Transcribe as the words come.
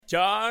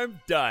Charmed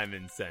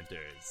Diamond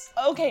Centers.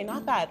 Okay,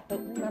 not bad, but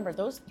remember,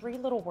 those 3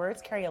 little words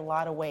carry a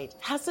lot of weight.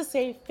 Has to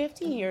say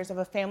 50 years of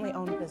a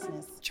family-owned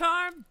business.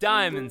 Charmed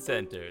Diamond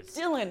Centers.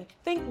 Dylan,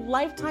 think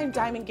lifetime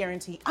diamond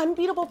guarantee,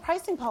 unbeatable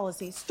pricing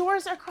policy,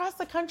 stores across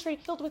the country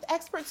filled with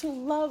experts who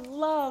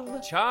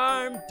love.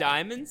 Charmed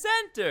Diamond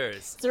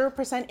Centers.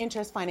 0%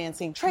 interest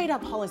financing,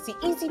 trade-up policy,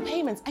 easy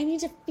payments. I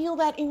need to feel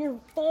that in your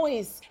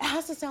voice. It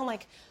has to sound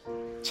like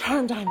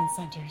Charmed Diamond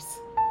Centers.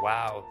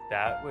 Wow,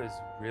 that was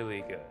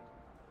really good.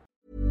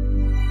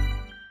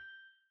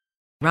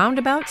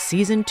 Roundabout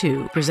Season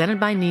 2, presented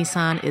by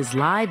Nissan, is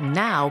live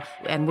now,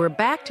 and we're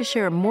back to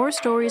share more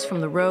stories from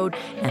the road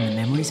and the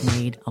memories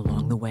made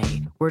along the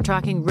way. We're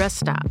talking rest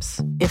stops,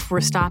 if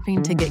we're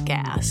stopping to get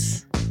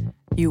gas.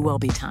 You will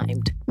be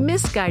timed.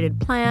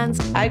 Misguided plans.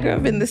 I grew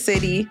up in the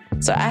city,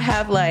 so I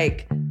have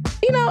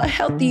a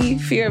healthy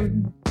fear of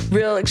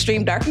real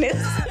extreme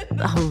darkness.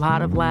 A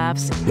lot of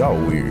laughs.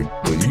 Y'all weird,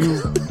 but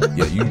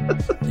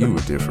you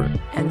were different.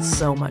 And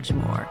so much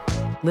more.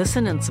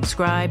 Listen and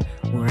subscribe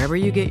wherever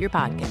you get your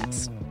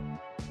podcasts.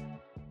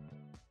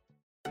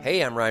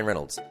 Hey, I'm Ryan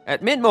Reynolds.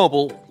 At Mint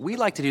Mobile, we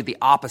like to do the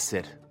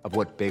opposite of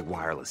what Big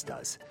Wireless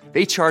does.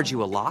 They charge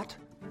you a lot,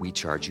 we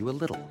charge you a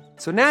little.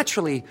 So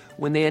naturally,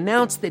 when they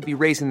announced they'd be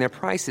raising their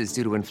prices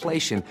due to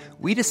inflation,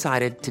 we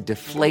decided to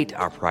deflate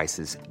our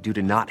prices due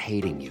to not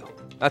hating you.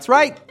 That's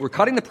right. We're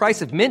cutting the price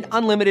of Mint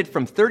Unlimited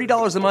from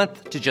 $30 a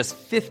month to just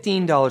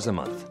 $15 a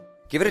month.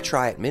 Give it a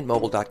try at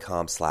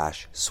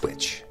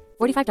mintmobile.com/switch.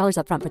 $45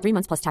 up front for 3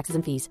 months plus taxes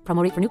and fees.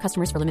 Promo rate for new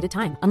customers for limited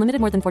time.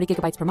 Unlimited more than 40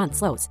 gigabytes per month.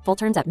 Slows full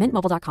terms at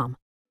mintmobile.com.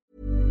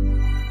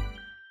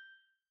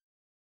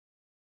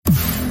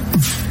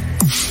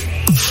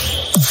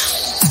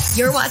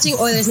 You're watching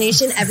Oilers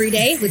Nation every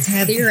day with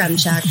Tyler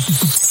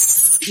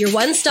Yaremchuk. Your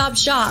one-stop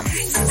shop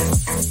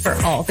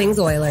for all things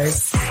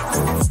Oilers.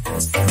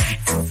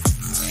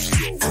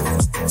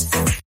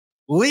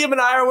 Liam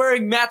and I are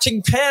wearing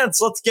matching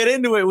pants. Let's get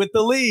into it with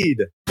the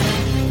lead.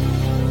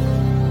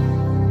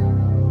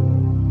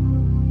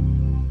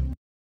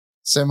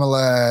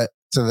 Similar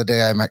to the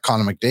day I met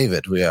Connor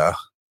McDavid, we are.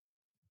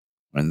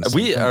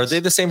 Are they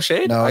the same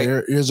shade? No,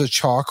 yours a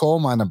charcoal,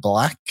 mine a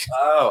black.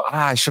 Oh,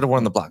 I should have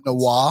worn the black.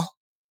 Noir,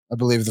 I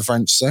believe the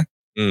French say.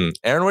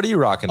 Aaron, what are you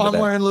rocking today? I'm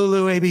wearing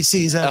Lulu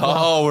ABCs.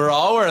 We're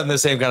all wearing the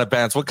same kind of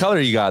pants. What color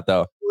you got,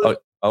 though? Blue.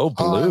 I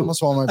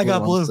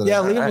got blue.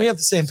 Yeah, Liam, we have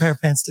the same pair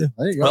of pants, too.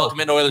 There you go.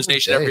 Welcome into Oilers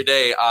Nation every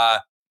day.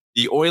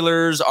 The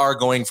Oilers are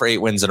going for 8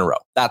 wins in a row.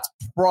 That's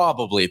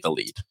probably the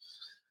lead.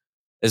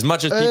 As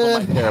much as people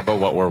might care about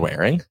what we're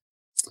wearing.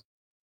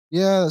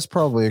 Yeah, that's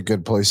probably a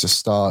good place to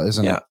start,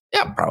 isn't it?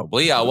 Yeah,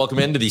 probably. Welcome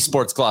into the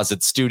Sports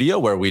Closet studio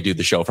where we do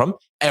the show from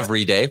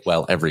every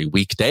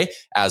weekday.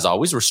 As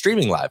always, we're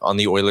streaming live on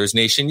the Oilers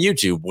Nation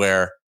YouTube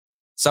where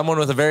someone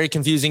with a very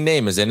confusing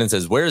name is in and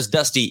says, "Where's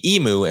Dusty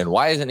Emu and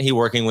why isn't he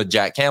working with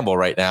Jack Campbell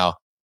right now?"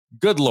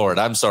 Good Lord,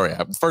 I'm sorry.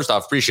 First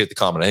off, appreciate the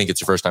comment. I think it's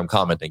your first time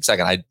commenting.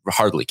 Second, I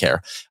hardly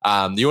care.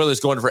 The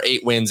Oilers going for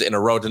 8 wins in a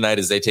row tonight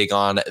as they take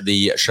on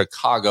the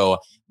Chicago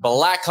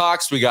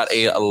Blackhawks. We got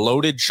a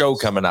loaded show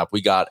coming up.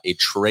 We got a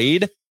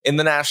trade in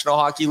the National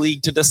Hockey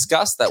League to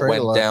discuss that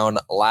went down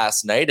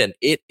last night, and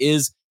it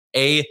is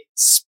a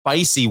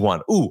spicy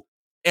one. Ooh,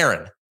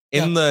 Aaron,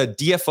 in the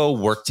DFO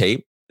work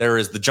tape, there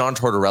is the John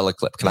Tortorella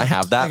clip. Can I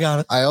have that? I got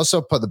it. I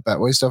also put the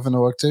Betway stuff in the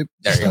work tape.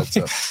 There you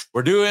go.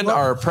 We're doing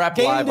our prep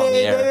live on the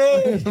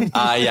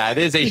air. It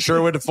is a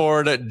Sherwood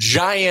Ford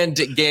giant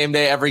game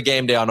day. Every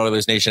game day on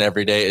Oilers Nation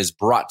every day is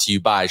brought to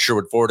you by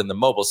Sherwood Ford and the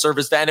mobile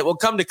service van. It will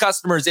come to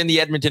customers in the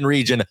Edmonton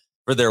region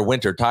for their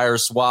winter tire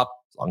swap,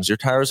 as long as your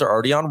tires are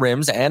already on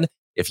rims. And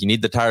if you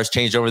need the tires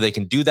changed over, they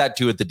can do that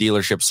too at the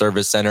dealership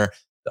service center.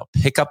 They'll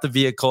pick up the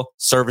vehicle,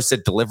 service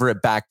it, deliver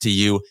it back to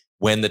you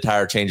when the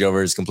tire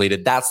changeover is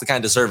completed. That's the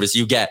kind of service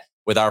you get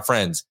with our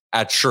friends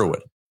at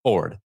Sherwood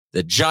Ford.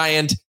 The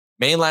giant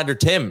Mainlander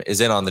Tim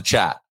is in on the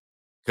chat.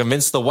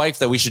 Convinced the wife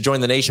that we should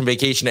join the nation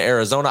vacation to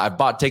Arizona. I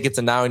bought tickets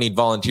and now I need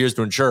volunteers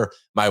to ensure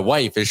my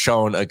wife is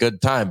shown a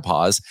good time.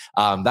 Pause.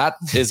 That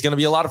is going to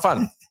be a lot of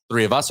fun.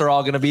 3 of us are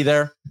all going to be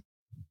there.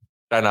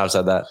 I know I've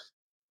said that.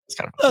 It's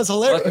kind of fun. That's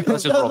hilarious.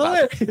 Let's just roll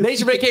back.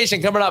 Nation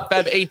vacation coming up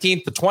Feb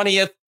 18th to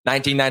 20th,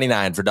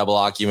 $19.99 for double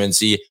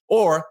occupancy,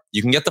 or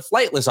you can get the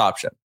flightless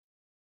option.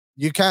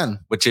 You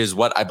can, which is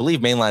what I believe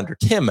Mainlander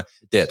Tim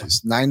did.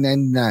 It's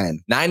 $9.99.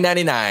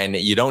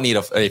 $9.99. You don't need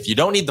if you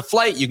don't need the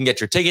flight, you can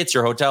get your tickets,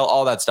 your hotel,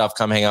 all that stuff.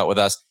 Come hang out with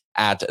us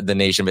at the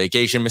Nation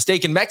Vacation.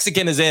 Mistaken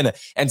Mexican is in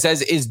and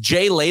says, "Is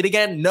Jay late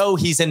again?" No,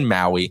 he's in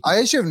Maui. I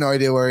actually have no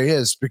idea where he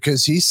is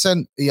because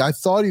I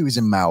thought he was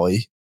in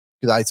Maui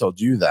because I told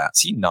you that.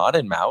 Is he not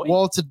in Maui?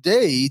 Well,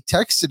 today he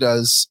texted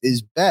us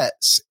his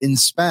bets in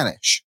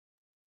Spanish.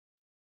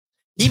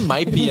 He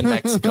might be in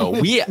Mexico.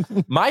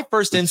 My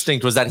first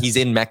instinct was that he's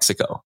in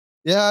Mexico.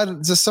 Yeah,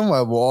 just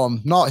somewhere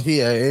warm. Not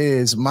here. It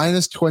is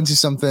minus 20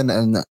 something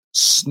and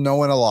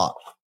snowing a lot.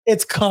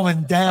 It's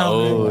coming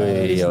down.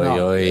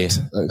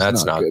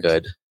 That's not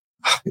good.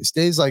 It's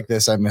days like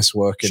this I miss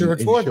working in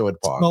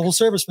Sherwood Park. Mobile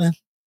service, man.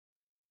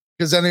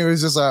 Because then he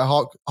was just like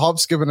hop,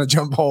 skip, and a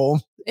jump home.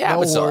 Yeah, No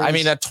but still, I worries.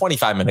 mean, a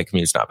 25-minute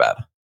commute is not bad.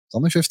 It's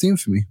only 15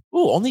 for me.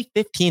 Ooh, only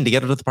 15 to get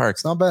to the park.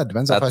 It's not bad.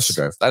 Depends how fast you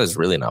drive. That is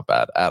really not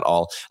bad at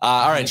all.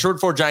 All right, Sherwood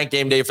Ford Giant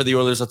game day for the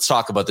Oilers. Let's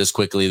talk about this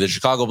quickly. The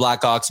Chicago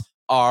Blackhawks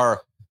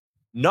are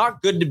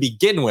not good to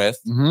begin with,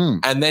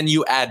 and then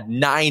you add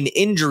 9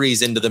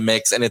 injuries into the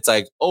mix, and it's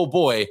like, oh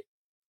boy,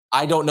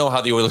 I don't know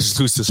how the Oilers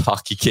lose this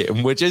hockey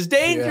game, which is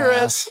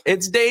dangerous. Yeah.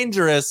 It's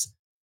dangerous,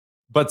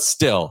 but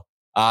still,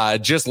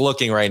 just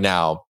looking right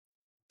now,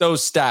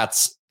 those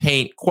stats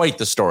paint quite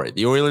the story.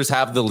 The Oilers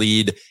have the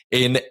lead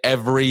in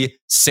every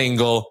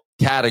single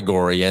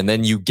category. And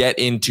then you get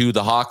into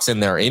the Hawks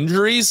and their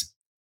injuries.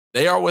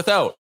 They are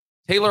without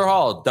Taylor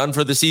Hall, done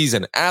for the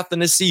season.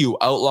 Athanasiou,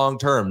 out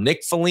long-term.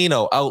 Nick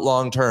Foligno, out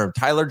long-term.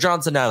 Tyler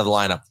Johnson, out of the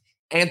lineup.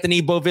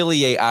 Anthony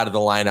Beauvillier, out of the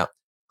lineup.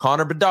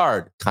 Connor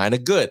Bedard, kind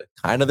of good.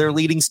 Kind of their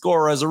leading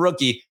scorer as a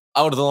rookie,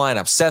 out of the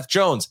lineup. Seth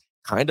Jones,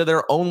 kind of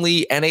their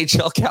only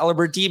NHL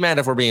caliber D-man,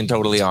 if we're being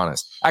totally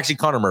honest. Actually,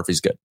 Connor Murphy's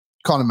good.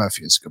 Connor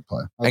Murphy is a good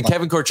player. And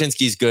Kevin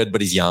Korchinski's good, but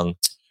he's young.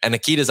 And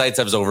Nikita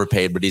Zaitsev's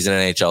overpaid, but he's an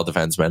NHL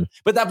defenseman.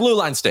 But that blue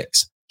line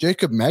stinks.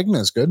 Jacob Magna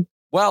is good.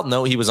 Well,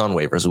 no, he was on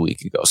waivers a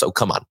week ago, so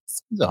come on.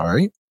 He's all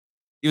right.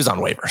 He was on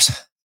waivers.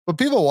 But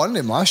people wanted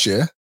him last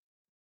year.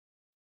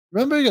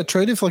 Remember he got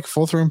traded for like a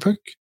 4th round pick?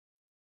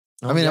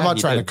 I mean, I'm not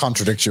trying to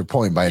contradict your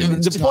point by any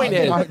means. The point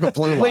is,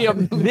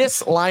 Liam,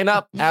 this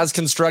lineup as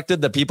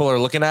constructed that people are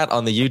looking at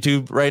on the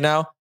YouTube right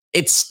now,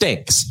 it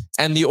stinks.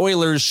 And the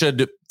Oilers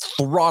should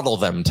throttle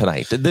them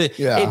tonight.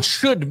 It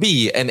should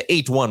be an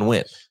 8-1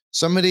 win.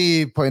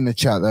 Somebody put in the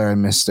chat there, I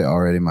missed it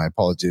already, my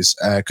apologies.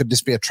 Could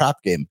this be a trap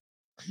game?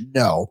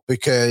 No,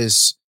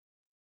 because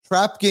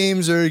trap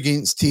games are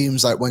against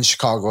teams like when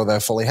Chicago, they're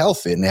fully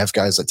healthy and they have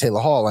guys like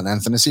Taylor Hall and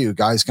Anthony Siu.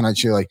 Guys can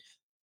actually like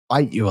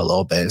bite you a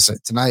little bit. So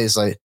tonight is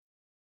like,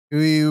 who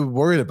are you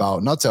worried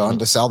about? Not to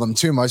undersell them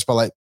too much, but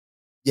like,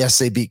 yes,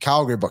 they beat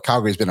Calgary, but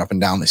Calgary's been up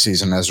and down this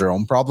season, has their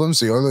own problems.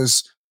 The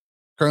Oilers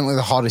currently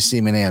the hottest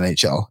team in the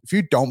NHL. If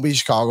you don't beat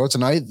Chicago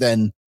tonight,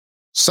 then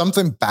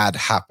something bad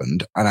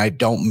happened. And I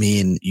don't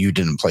mean you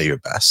didn't play your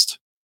best.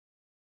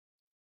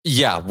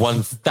 Yeah,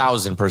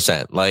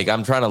 1,000%. Like,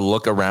 I'm trying to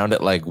look around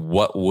at like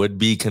what would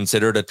be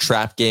considered a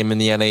trap game in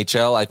the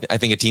NHL. I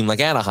think a team like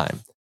Anaheim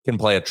can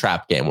play a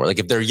trap game where like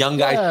if their young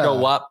guys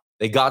show up,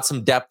 they got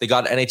some depth, they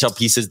got NHL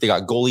pieces, they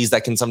got goalies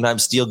that can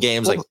sometimes steal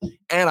games. Like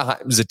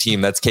Anaheim's a team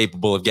that's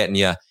capable of getting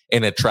you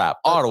in a trap.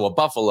 Ottawa,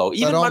 Buffalo,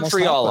 even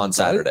Montreal on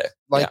Saturday.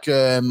 Right?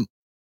 Like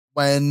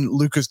when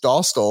Lucas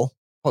Dostal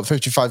put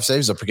 55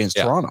 saves up against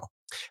Toronto.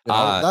 You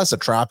know, that's a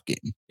trap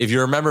game. If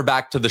you remember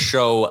back to the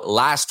show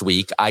last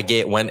week,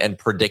 I went and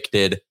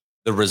predicted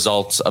the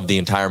results of the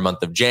entire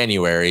month of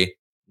January,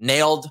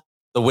 nailed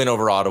the win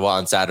over Ottawa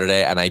on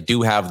Saturday, and I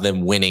do have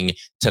them winning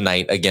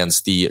tonight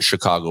against the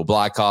Chicago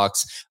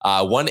Blackhawks.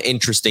 One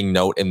interesting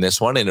note in this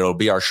one, and it'll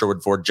be our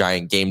Sherwood Ford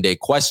Giant game day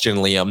question,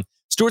 Liam.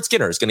 Stuart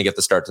Skinner is going to get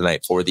the start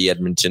tonight for the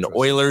Edmonton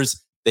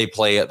Oilers. They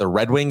play the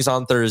Red Wings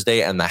on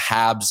Thursday and the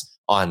Habs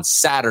on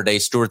Saturday.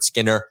 Stuart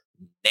Skinner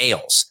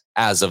nails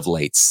as of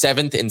late.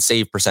 7th in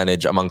save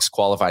percentage amongst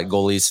qualified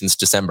goalies since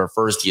December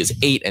 1st. He is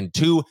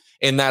 8-2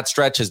 in that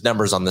stretch. His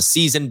numbers on the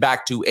season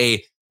back to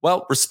a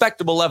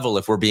respectable level,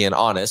 if we're being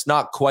honest.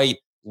 Not quite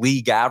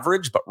league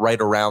average, but right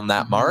around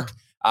that mark.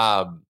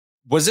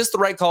 Was this the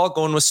right call,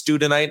 going with Stu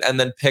tonight and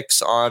then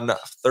picks on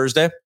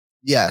Thursday?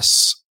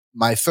 Yes.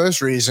 My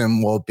first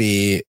reason will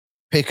be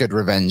Pickard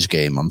revenge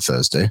game on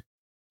Thursday.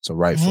 So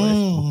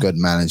rightfully, good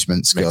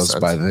management skills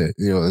by the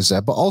Oilers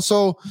there. But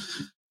also,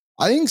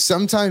 I think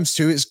sometimes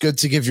too, it's good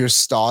to give your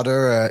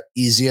starter a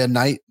easier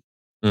night.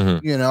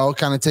 You know,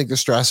 kind of take the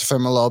stress off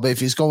him a little bit. If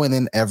he's going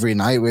in every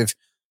night with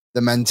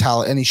the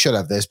mentality, and he should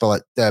have this, but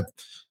like the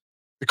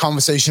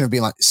conversation of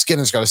being like,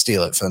 Skinner's got to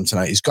steal it for them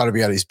tonight. He's got to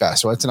be at his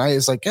best. So tonight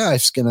is like, yeah,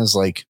 if Skinner's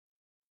like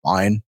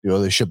fine, the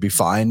Oilers should be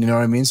fine. You know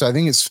what I mean? So I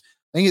think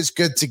it's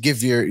good to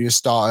give your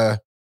starter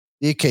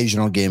the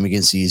occasional game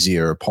against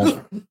easier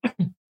opponent.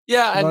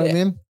 Yeah, you know what I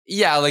mean?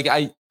 Yeah, like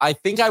I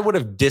think I would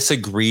have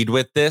disagreed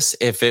with this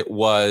if it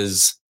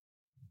was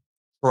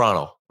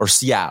Toronto or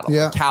Seattle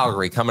or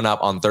Calgary coming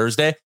up on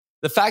Thursday.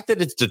 The fact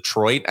that it's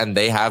Detroit and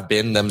they have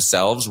been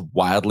themselves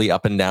wildly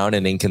up and down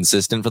and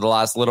inconsistent for the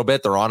last little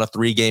bit. They're on a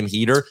 3-game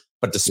heater,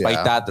 but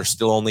despite that, they're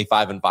still only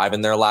 5-5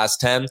 in their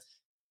last 10.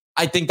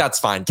 I think that's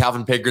fine.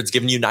 Calvin Pickard's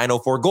given you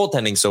 904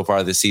 goaltending so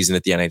far this season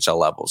at the NHL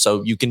level.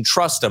 So you can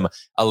trust him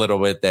a little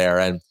bit there.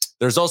 And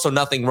there's also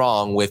nothing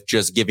wrong with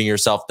just giving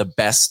yourself the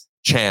best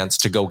chance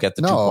to go get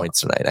the 2 points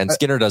tonight. And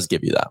Skinner does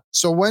give you that.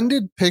 So when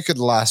did Pickard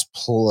last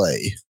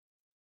play?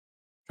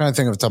 I'm trying to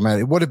think of the top of my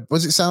head.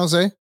 Was it San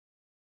Jose?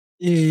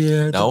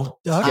 Yeah. No.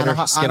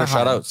 Skinner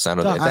shut out San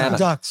Jose.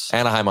 Ducks.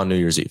 Anaheim on New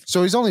Year's Eve.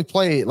 So he's only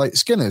played like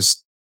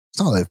Skinner's. It's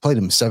not like they've played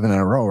him 7 in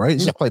a row, right?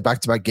 He's just played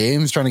back-to-back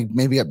games, trying to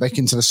maybe get back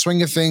into the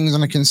swing of things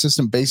on a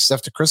consistent basis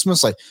after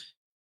Christmas. Like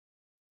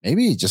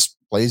maybe he just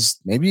plays.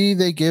 Maybe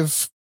they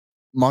give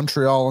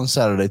Montreal on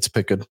Saturday to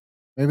Pickard.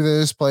 Maybe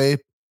they just play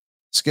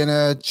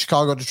Skinner,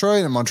 Chicago,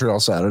 Detroit, and Montreal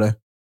Saturday.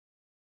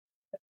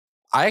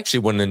 I actually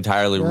wouldn't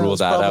entirely rule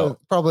that out.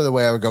 Probably the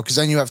way I would go, because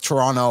then you have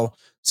Toronto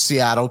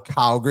Seattle,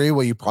 Calgary,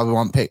 where you probably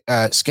want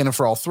Skinner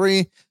for all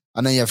three.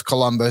 And then you have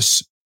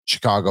Columbus,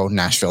 Chicago,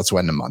 Nashville to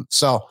end the month.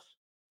 So,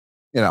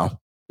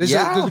 there's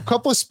a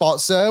couple of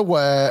spots there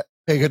where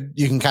Pickard,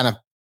 you can kind of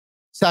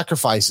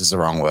sacrifice is the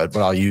wrong word,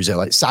 but I'll use it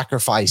like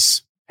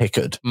sacrifice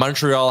Pickard.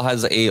 Montreal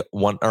has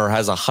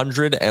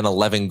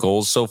 111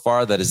 goals so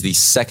far. That is the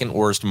second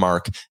worst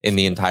mark in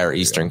the entire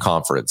Eastern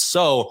Conference.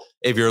 So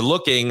if you're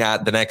looking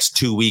at the next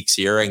 2 weeks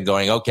here and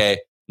going, okay,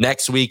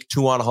 next week,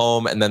 2 on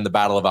home, and then the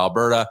Battle of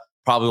Alberta,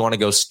 probably want to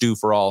go Stu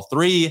for all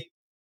 3.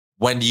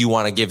 When do you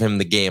want to give him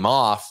the game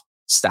off?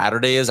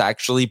 Saturday is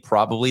actually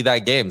probably that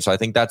game. So I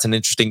think that's an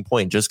interesting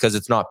point. Just because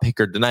it's not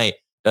Pickard tonight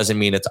doesn't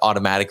mean it's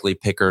automatically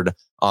Pickard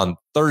on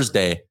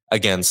Thursday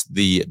against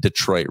the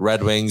Detroit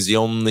Red Wings. The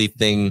only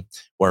thing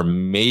where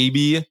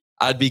maybe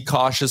I'd be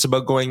cautious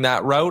about going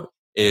that route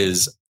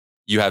is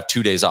you have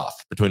 2 days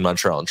off between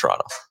Montreal and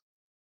Toronto.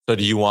 So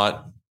do you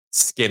want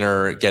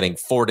Skinner getting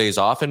 4 days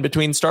off in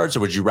between starts, or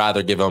would you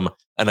rather give him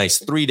a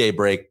nice 3-day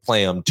break,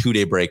 play him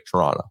 2-day break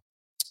Toronto?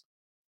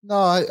 No,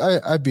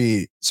 I'd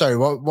be sorry.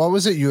 What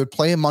was it? You would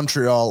play in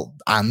Montreal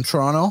and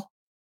Toronto?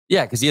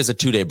 Yeah, because he has a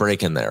 2-day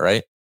break in there,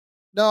 right?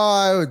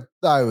 No,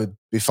 I would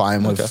be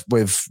fine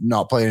with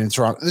not playing in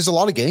Toronto. There's a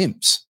lot of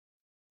games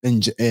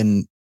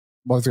in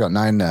we've got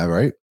 9 now,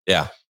 right?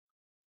 Yeah.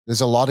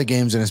 There's a lot of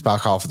games in his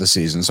back half of the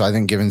season. So I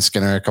think giving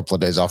Skinner a couple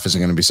of days off isn't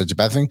going to be such a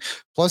bad thing.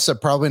 Plus, they're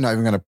probably not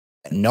even going to,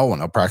 no one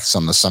will practice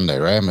on the Sunday,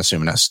 right? I'm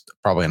assuming that's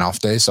probably an off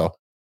day. So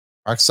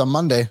practice on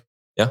Monday.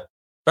 Yeah.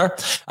 Fair.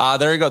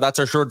 There you go. That's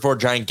our Short for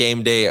Giant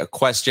Game Day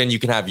question. You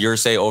can have your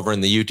say over in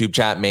the YouTube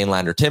chat.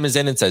 Mainlander Tim is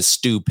in and says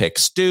Stu pick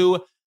Stu.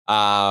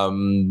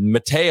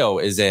 Mateo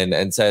is in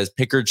and says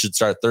Pickard should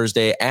start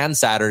Thursday and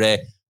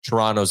Saturday.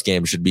 Toronto's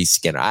game should be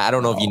Skinner. I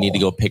don't know if you need to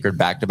go Pickard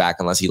back to back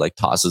unless he like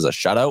tosses a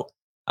shutout.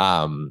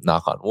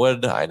 Knock on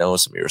wood. I know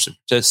some of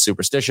you are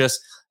superstitious.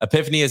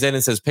 Epiphany is in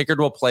and says Pickard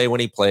will play when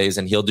he plays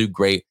and he'll do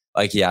great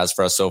like he has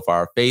for us so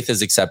far. Faith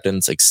is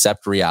acceptance,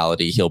 accept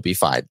reality. He'll be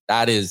fine.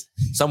 That is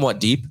somewhat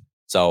deep.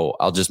 So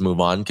I'll just move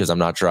on because I'm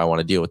not sure I want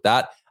to deal with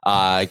that.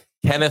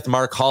 Kenneth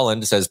Mark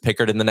Holland says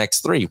Pickard in the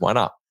next 3. Why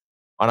not?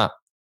 Why not?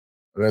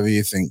 Whatever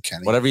you think,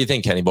 Kenny. Whatever you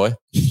think, Kenny boy.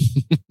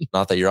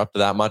 Not that you're up to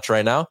that much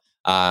right now.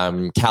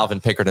 Calvin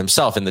Pickard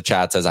himself in the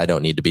chat says, I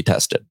don't need to be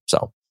tested.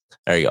 So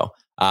there you go.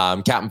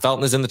 Captain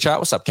Felton is in the chat.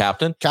 What's up,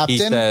 Captain? He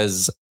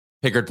says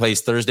Pickard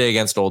plays Thursday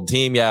against old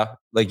team. Yeah,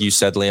 like you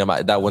said,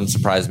 Liam, that wouldn't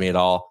surprise me at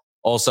all.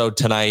 Also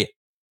tonight,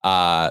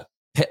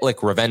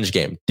 Pitlick revenge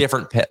game.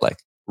 Different Pitlick.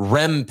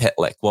 Rem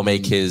Pitlick will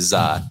make his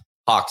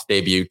Hawks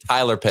debut.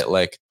 Tyler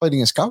Pitlick played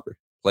against Calgary.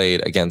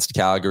 Played against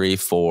Calgary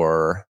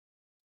for...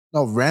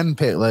 No, Rem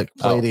Pitlick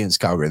played against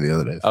Calgary the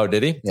other day. Oh,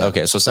 did he? Yeah.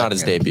 Okay, so it's not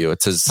his debut.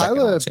 It's his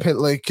Tyler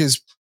Pitlick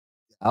is...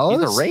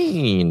 He's a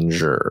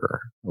Ranger.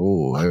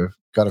 Oh, I've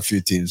got a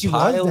few teams.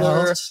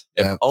 Tyler,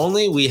 if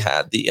only we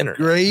had the internet.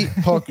 Great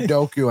puck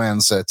doku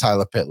answer,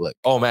 Tyler Pitlick.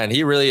 Oh, man,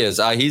 he really is.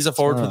 He's a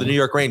forward for the New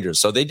York Rangers,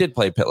 so they did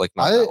play Pitlick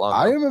not that long ago.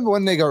 I remember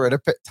when they got rid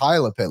of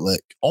Tyler Pitlick.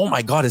 Oh,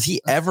 my God, is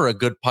he ever a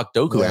good puck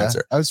doku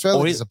answer? I was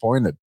fairly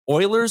disappointed.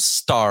 Oilers,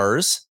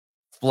 Stars,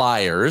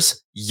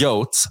 Flyers,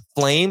 Yotes,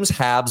 Flames,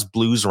 Habs,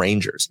 Blues,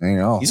 Rangers. There you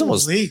go. He's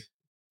almost 8,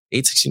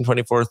 16,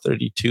 24,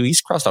 32.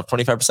 He's crossed off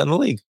 25% of the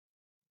league.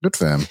 Good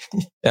for him.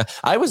 Yeah,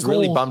 I was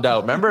really bummed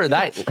out. Remember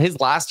that his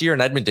last year in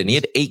Edmonton, he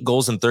had 8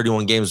 goals in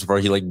 31 games before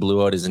he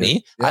blew out his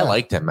knee. Yeah. I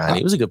liked him, man.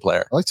 He was a good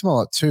player. I liked him a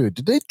lot too.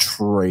 Did they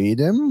trade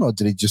him or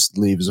did he just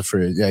leave as a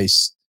free agent? Yeah,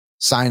 he's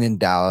signed in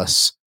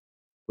Dallas.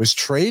 Was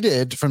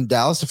traded from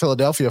Dallas to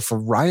Philadelphia for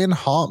Ryan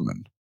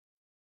Hartman.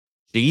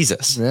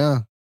 Jesus. Yeah.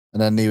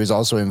 And then he was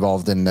also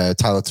involved in the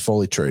Tyler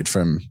Toffoli trade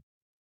from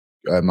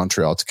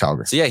Montreal to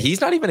Calgary. So yeah,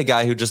 he's not even a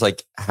guy who just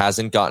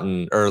hasn't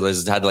gotten or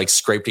has had to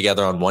scrape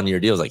together on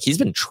 1-year deals. He's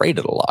been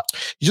traded a lot.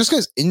 He just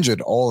gets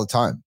injured all the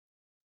time.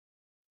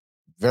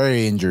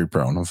 Very injury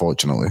prone,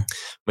 unfortunately.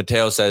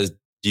 Mateo says,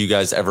 do you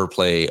guys ever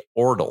play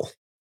Wordle?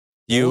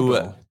 Were you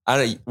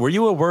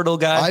a Wordle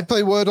guy? I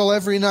play Wordle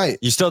every night.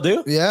 You still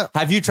do? Yeah.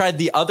 Have you tried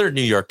the other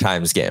New York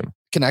Times game?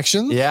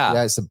 Connections?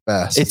 Yeah, it's the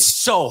best. It's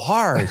so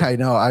hard. I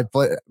know. I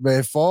play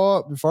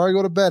before I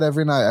go to bed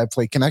every night. I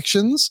play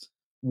Connections,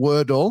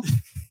 Wordle,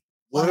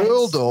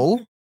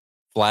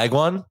 Flag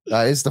one.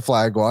 That is the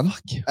flag one,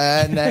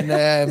 and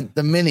then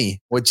the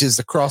mini, which is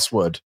the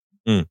crossword.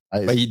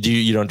 But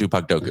you don't do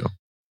puck doku.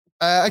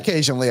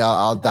 Occasionally,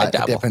 I'll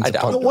dip into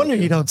puck. No wonder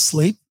you don't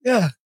sleep.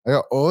 Yeah. I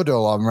got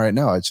Odell on right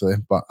now, actually,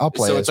 but I'll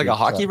play. So it's like a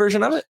hockey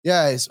version of it?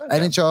 Yeah, it's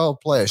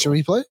NHL player. Should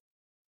we play?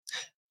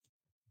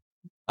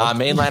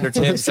 Mainlander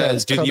Tim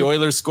says, do the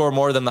Oilers score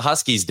more than the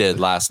Huskies did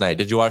last night?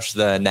 Did you watch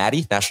the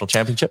Natty National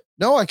Championship?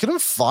 No, I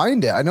couldn't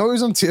find it. I know it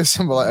was on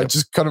TSN, but I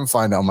just couldn't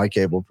find it on my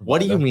cable provider.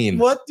 What do you mean?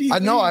 What do you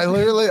mean? know.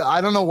 I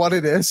don't know what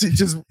it is.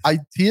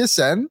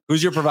 TSN.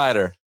 Who's your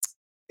provider?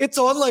 It's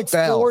on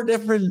Bell. 4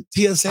 different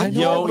TSN.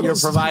 Your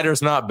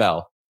provider's not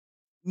Bell.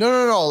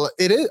 No.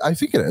 It is. I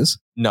think it is.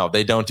 No,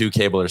 they don't do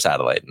cable or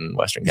satellite in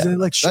Western Canada. Is it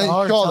like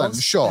Shaw?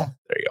 Sure. Yeah.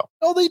 There you go.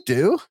 No, they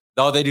do.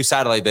 No, they do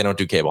satellite. They don't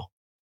do cable.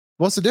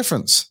 What's the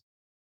difference?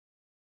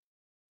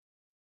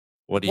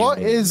 What do you What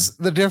mean? is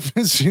the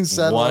difference between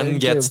satellite? One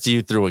gets to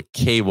you through a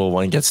cable,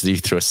 one gets to you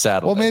through a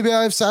satellite. Well, maybe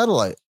I have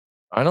satellite.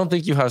 I don't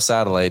think you have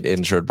satellite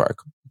in Sherwood Park.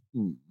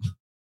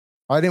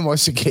 I didn't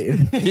watch the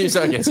game. Okay,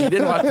 so you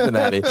didn't watch the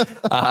Natty.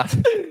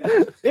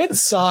 It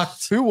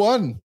sucked. Who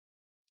won?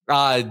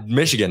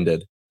 Michigan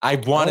did. I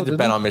wanted to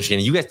bet on Michigan.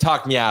 You guys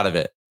talked me out of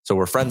it. So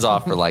we're friends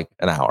off for like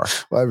an hour.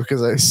 Why?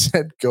 Because I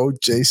said go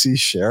JC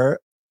Sherritt.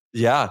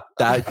 Yeah,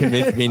 that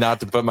convinced me not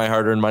to put my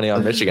hard-earned money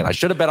on Michigan. I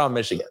should have bet on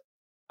Michigan.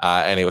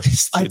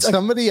 Anyways, I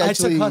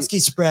took Husky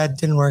spread.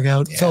 Didn't work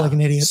out. Yeah. Felt like an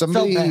idiot.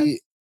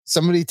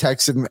 Somebody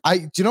texted me.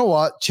 Do you know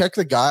what? Check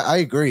the guide. I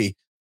agree.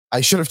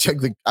 I should have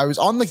checked I was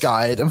on the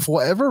guide, and for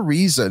whatever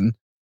reason,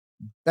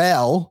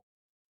 Bell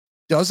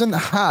doesn't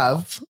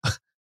have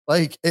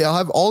it'll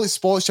have all its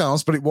sports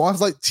channels, but it won't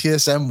have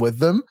TSM with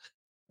them.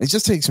 It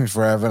just takes me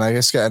forever, and I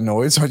just get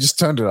annoyed. So I just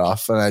turned it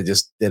off, and I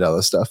just did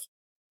other stuff.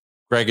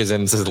 Greg is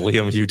in and says,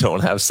 Liam, you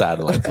don't have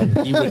satellite.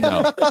 You would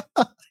know.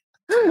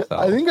 So.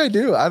 I think I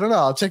do. I don't know.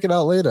 I'll check it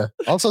out later.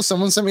 Also,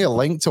 someone sent me a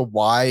link to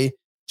why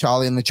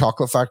Charlie and the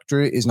Chocolate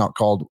Factory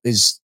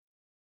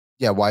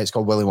why it's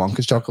called Willy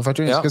Wonka's Chocolate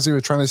Factory. It's because they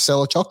were trying to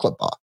sell a chocolate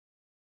bar.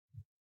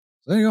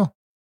 There you go.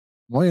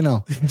 Well, you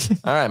know.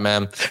 All right,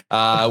 man.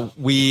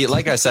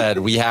 Like I said,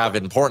 we have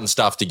important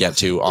stuff to get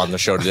to on the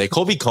show today.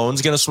 Colby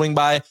Cohn's going to swing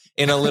by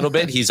in a little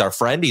bit. He's our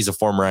friend. He's a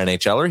former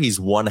NHLer.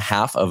 He's one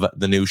half of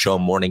the new show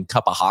Morning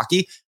Cup of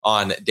Hockey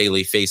on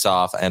Daily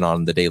Faceoff and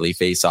on the Daily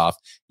Faceoff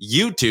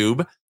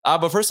YouTube.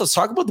 But first, let's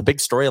talk about the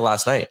big story of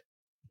last night.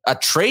 A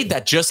trade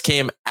that just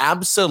came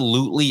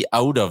absolutely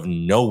out of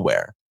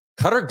nowhere.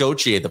 Cutter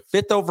Gauthier, the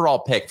 5th overall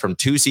pick from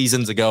 2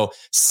 seasons ago,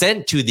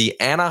 sent to the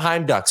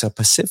Anaheim Ducks, a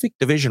Pacific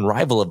Division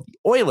rival of the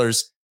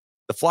Oilers.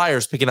 The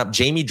Flyers picking up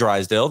Jamie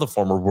Drysdale, the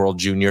former World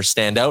Junior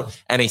standout,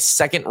 and a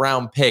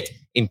 2nd-round pick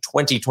in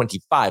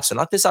 2025. So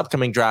not this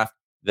upcoming draft,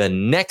 the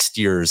next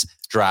year's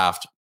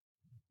draft.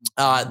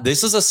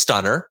 This is a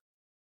stunner.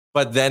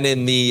 But then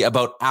in the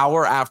about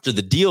hour after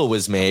the deal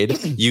was made,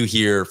 you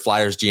hear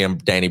Flyers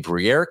GM Danny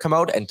Briere come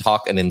out and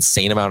talk an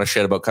insane amount of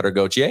shit about Cutter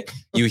Gauthier.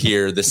 You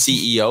hear the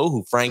CEO,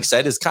 who Frank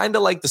said is kind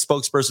of like the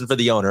spokesperson for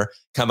the owner,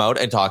 come out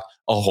and talk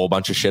a whole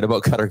bunch of shit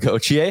about Cutter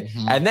Gauthier.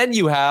 Mm-hmm. And then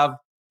you have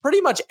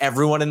pretty much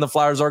everyone in the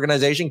Flyers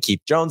organization.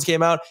 Keith Jones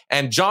came out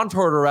and John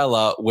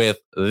Tortorella with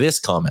this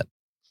comment.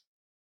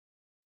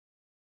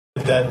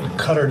 That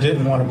Cutter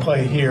didn't want to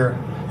play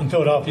here in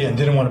Philadelphia and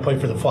didn't want to play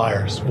for the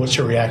Flyers. What's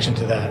your reaction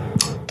to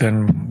that?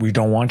 Then we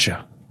don't want you.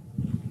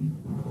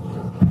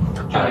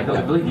 John,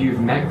 I believe you've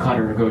met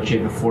Cutter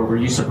Gauthier before. Were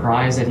you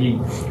surprised that he...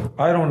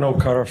 I don't know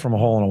Cutter from a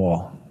hole in a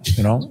wall,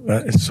 you know?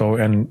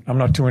 And I'm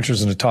not too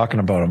interested in talking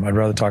about him. I'd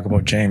rather talk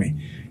about Jamie.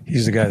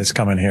 He's the guy that's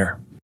coming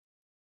here.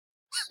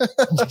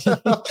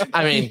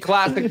 I mean,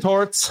 classic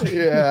torts.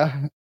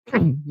 Yeah.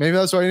 Maybe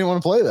that's why you didn't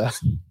want to play there.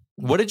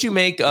 What did you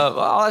make of...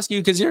 I'll ask you,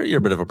 because you're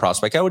a bit of a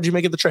prospect. How would you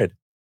make of the trade?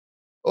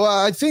 Well,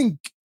 I think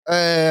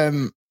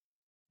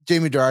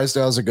Jamie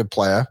Drysdale is a good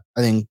player.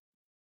 I think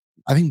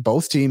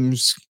both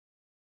teams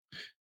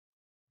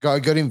got a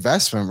good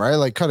investment, right?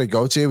 Like Cutter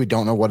Gauthier, we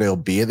don't know what he'll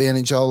be at the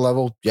NHL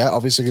level. Yeah,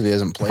 obviously because he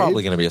hasn't played.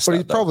 Probably going to be a step, but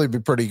he'd probably be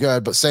pretty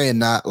good. But saying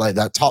that, like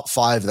that top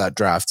 5 of that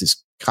draft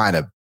is kind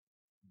of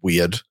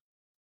weird.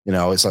 You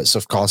know, it's like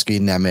Sofkowski,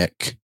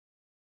 Nemec,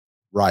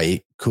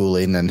 Wright,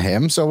 Cooling, and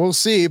him. So we'll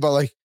see. But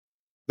like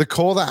the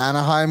core that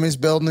Anaheim is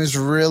building is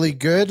really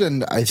good.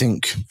 And I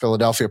think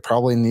Philadelphia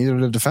probably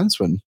needed a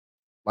defenseman.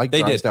 Like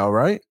they Drysdale, did,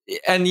 right?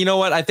 And you know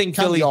what? I think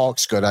Philly...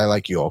 York's good. I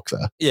like York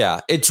there.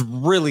 Yeah, it's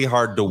really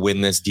hard to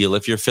win this deal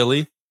if you're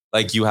Philly.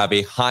 Like you have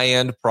a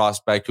high-end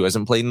prospect who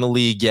hasn't played in the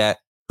league yet,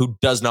 who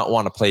does not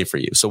want to play for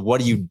you. So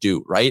what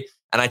do, right?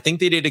 And I think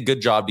they did a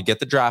good job to get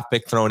the draft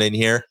pick thrown in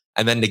here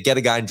and then to get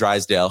a guy in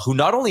Drysdale who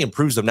not only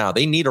improves them now,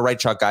 they need a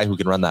right shot guy who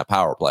can run that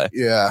power play.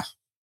 Yeah.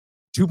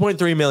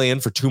 $2.3 million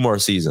for 2 more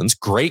seasons.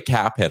 Great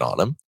cap hit on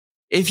him.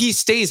 If he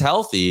stays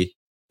healthy,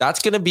 that's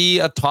going to be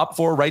a top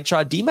 4 right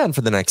shot D-man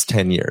for the next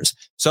 10 years.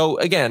 So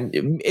again,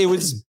 they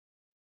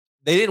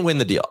didn't win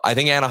the deal. I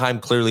think Anaheim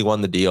clearly won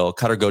the deal.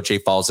 Cutter Gauthier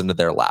falls into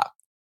their lap.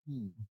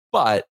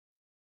 But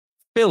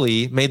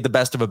Philly made the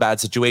best of a bad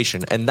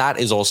situation, and that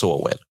is also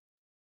a win.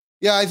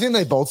 Yeah, I think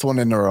they both won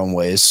in their own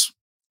ways.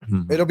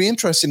 Mm-hmm. It'll be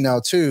interesting now,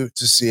 too,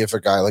 to see if a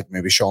guy like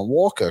maybe Sean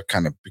Walker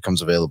kind of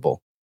becomes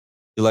available.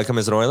 You like him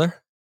as an Oiler?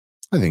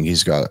 I think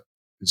he's got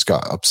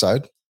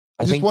upside.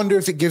 I just wonder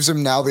if it gives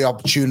him now the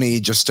opportunity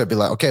just to be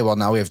like, okay, well,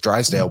 now we have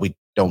Drysdale. We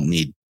don't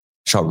need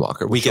Sean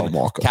Walker. We can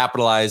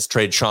capitalize,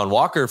 trade Sean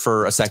Walker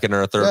for a 2nd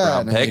or a 3rd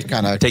round pick,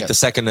 take the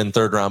 2nd and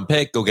 3rd round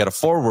pick, go get a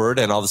forward,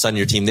 and all of a sudden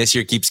your team this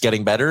year keeps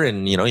getting better,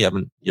 and you know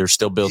you're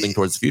still building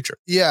towards the future.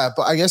 Yeah,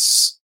 but I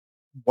guess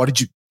what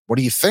do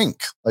you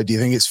think? Like, do you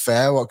think it's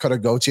fair what Cutter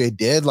Gauthier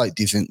did? Like,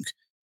 I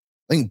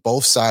think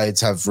both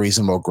sides have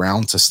reasonable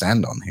ground to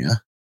stand on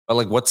here. But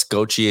like, what's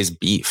Gauthier's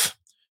beef?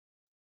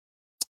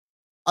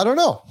 I don't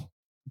know.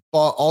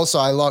 But also,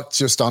 I looked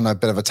just on a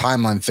bit of a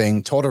timeline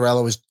thing.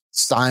 Tortorella was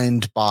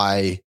signed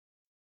by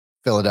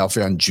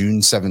Philadelphia on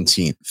June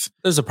 17th.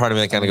 There's a part of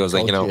me that kind of goes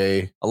like,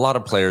 a lot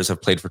of players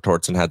have played for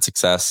Torts and had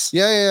success.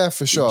 Yeah,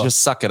 for sure.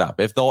 Just suck it up.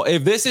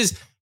 If this is,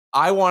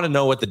 I want to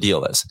know what the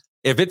deal is.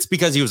 If it's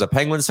because he was a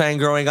Penguins fan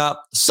growing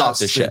up, suck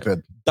the shit.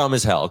 Dumb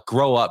as hell.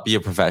 Grow up, be a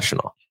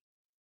professional.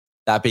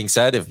 That being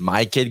said, if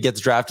my kid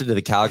gets drafted to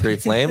the Calgary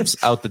Flames,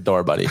 out the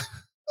door, buddy.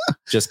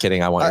 Just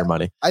kidding. I want your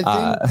money.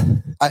 I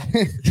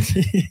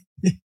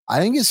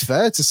think it's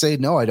fair to say,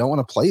 no, I don't want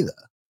to play there.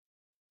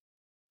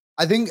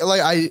 I think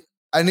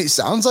and it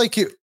sounds like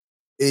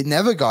it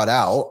never got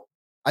out.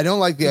 I don't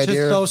like the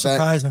idea of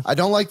that. I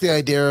don't like the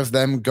idea of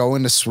them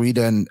going to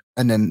Sweden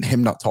and then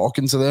him not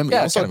talking to them. Yeah,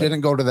 he also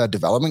didn't go to their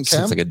development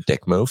camp. Seems like a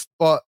dick move.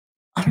 But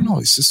I don't know.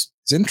 It's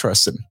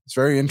interesting. It's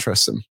very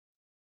interesting.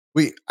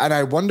 And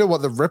I wonder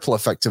what the ripple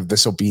effect of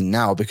this will be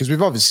now, because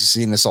we've obviously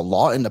seen this a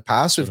lot in the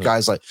past with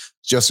guys like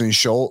Justin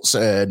Schultz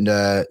and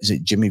is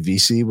it Jimmy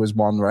VC was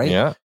one, right?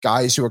 Yeah.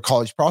 Guys who were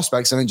college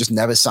prospects and then just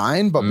never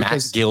signed. But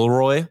Matt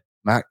Gilroy.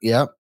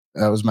 Yeah,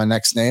 that was my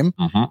next name.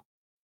 Mm-hmm.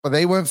 But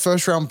they weren't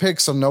first round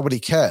picks, so nobody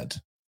cared.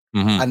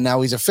 Mm-hmm. And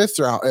now he's a fifth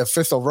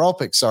overall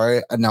pick,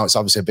 sorry. And now it's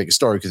obviously a bigger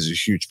story because he's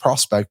a huge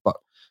prospect. But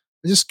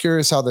I'm just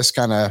curious how this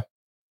kind of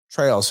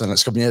trails in the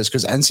next couple of years,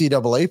 because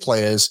NCAA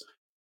players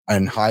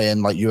and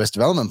high-end like U.S.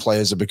 development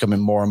players are becoming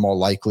more and more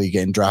likely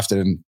getting drafted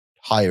and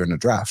higher in the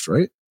draft,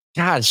 right?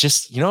 God, it's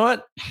just, you know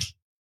what?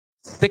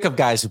 Sick of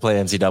guys who play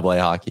NCAA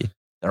hockey.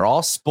 They're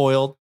all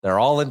spoiled. They're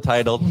all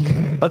entitled.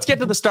 Let's get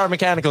to the Star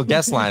Mechanical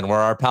guest line where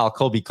our pal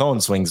Colby Cohn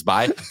swings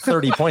by.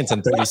 30 points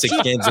in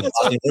 36 games in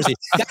Boston University.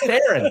 That's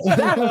Aaron.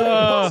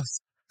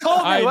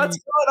 Colby, what's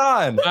going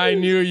on? I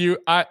knew you.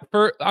 I'm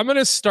going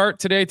to start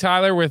today,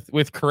 Tyler,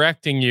 with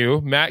correcting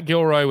you. Matt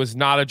Gilroy was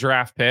not a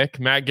draft pick.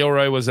 Matt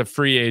Gilroy was a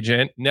free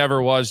agent,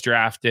 never was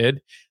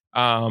drafted.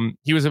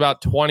 He was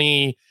about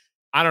 20,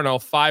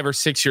 5 or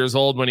 6 years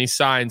old when he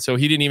signed. So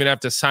he didn't even have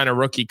to sign a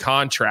rookie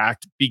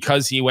contract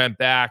because he went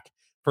back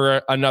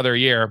for another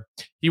year.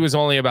 He was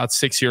only about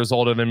 6 years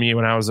older than me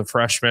when I was a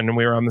freshman and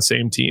we were on the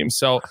same team.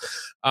 So,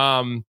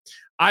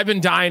 I've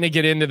been dying to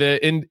get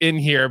into in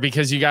here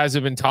because you guys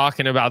have been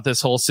talking about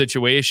this whole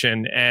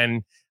situation,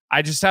 and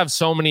I just have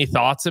so many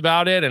thoughts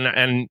about it.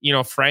 And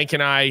Frank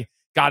and I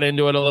got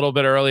into it a little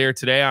bit earlier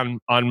today on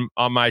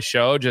my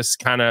show, just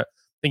kind of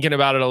thinking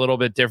about it a little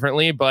bit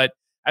differently. But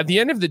at the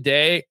end of the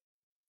day,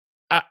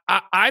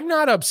 I'm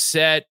not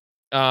upset.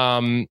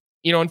 And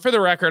for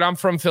the record, I'm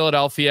from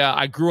Philadelphia.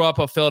 I grew up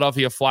a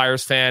Philadelphia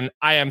Flyers fan.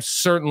 I am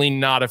certainly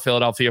not a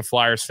Philadelphia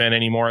Flyers fan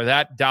anymore.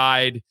 That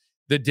died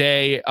the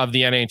day of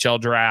the NHL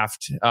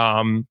draft.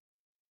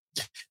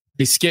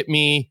 They skipped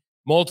me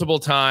multiple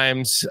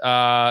times.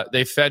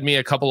 They fed me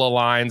a couple of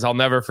lines. I'll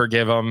never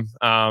forgive them.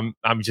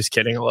 I'm just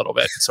kidding a little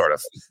bit, sort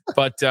of.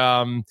 But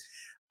I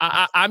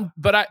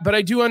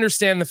do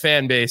understand the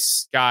fan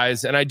base,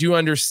 guys, and I do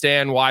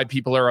understand why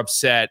people are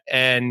upset.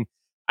 And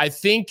I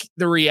think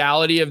the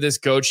reality of this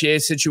Gauthier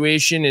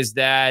situation is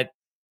that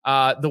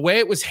the way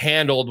it was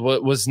handled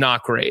was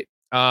not great.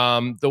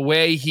 The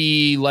way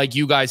he, like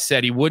you guys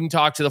said, he wouldn't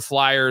talk to the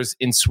Flyers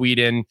in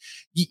Sweden.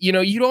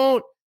 You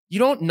don't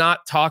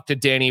not talk to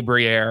Danny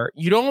Briere.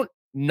 You don't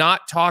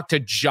not talk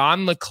to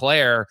John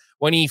LeClair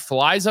when he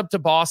flies up to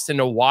Boston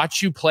to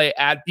watch you play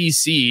at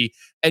BC,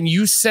 and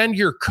you send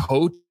your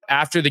coach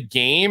after the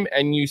game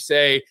and you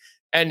say,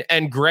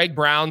 and Greg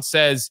Brown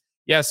says,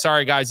 yeah,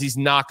 sorry guys, he's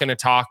not going to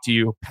talk to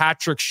you.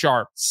 Patrick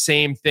Sharp,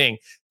 same thing.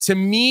 To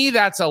me,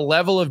 that's a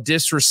level of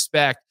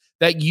disrespect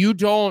that you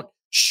don't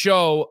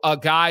show a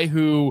guy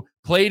who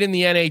played in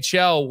the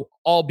NHL,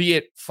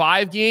 albeit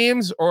 5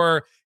 games,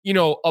 or,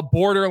 a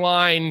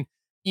borderline,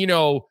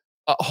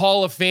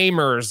 Hall of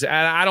Famers. And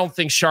I don't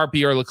think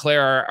Sharpie or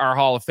Leclerc are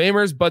Hall of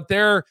Famers, but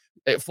they're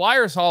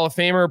Flyers Hall of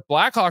Famer,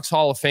 Blackhawks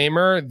Hall of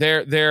Famer.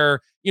 They're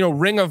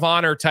Ring of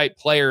Honor type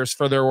players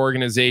for their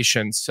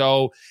organization.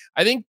 So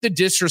I think the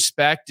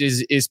disrespect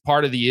is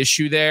part of the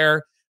issue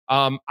there.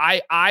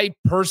 I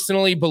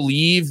personally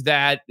believe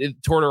that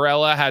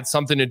Tortorella had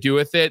something to do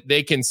with it.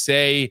 They can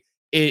say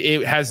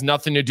it has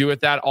nothing to do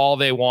with that all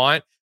they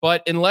want.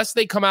 But unless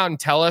they come out and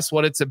tell us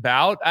what it's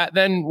about,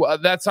 then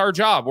that's our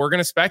job. We're going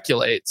to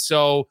speculate.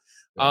 So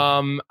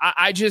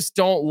I just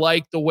don't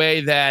like the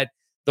way that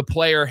the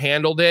player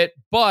handled it.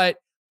 But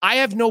I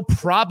have no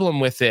problem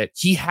with it.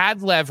 He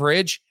had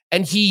leverage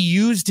and he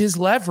used his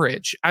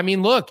leverage. I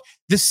mean, look,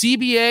 the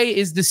CBA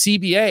is the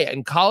CBA,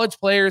 and college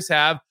players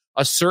have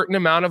a certain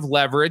amount of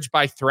leverage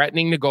by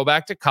threatening to go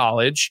back to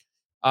college.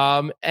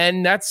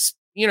 And that's,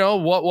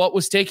 what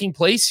was taking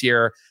place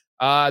here.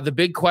 The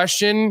big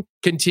question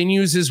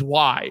continues is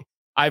why.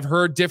 I've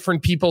heard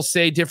different people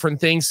say different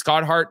things.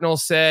 Scott Hartnell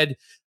said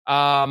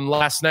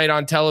last night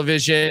on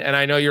television, and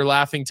I know you're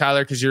laughing,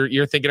 Tyler, because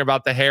you're thinking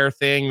about the hair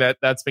thing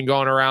that's been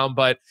going around.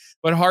 But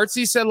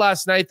Hartsey said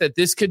last night that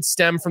this could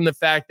stem from the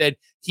fact that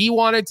he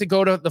wanted to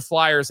go to the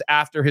Flyers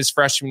after his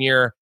freshman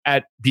year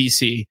at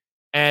BC.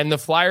 And the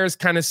Flyers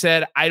kind of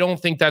said, I don't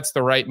think that's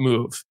the right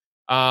move.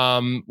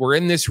 We're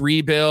in this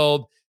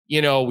rebuild.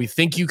 we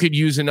think you could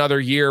use another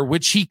year,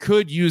 which he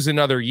could use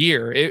another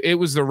year. It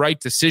was the right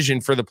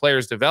decision for the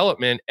player's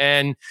development.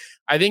 And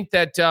I think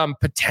that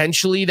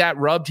potentially that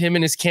rubbed him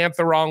and his camp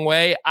the wrong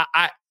way.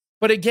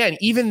 But again,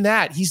 even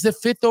that, he's the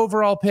 5th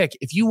overall pick.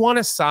 If you want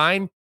to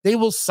sign, they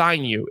will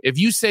sign you. If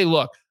you say,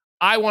 look,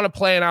 I want to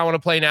play and I want to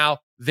play now,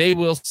 they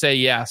will say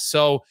yes.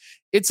 So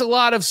it's a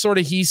lot of sort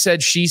of he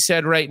said, she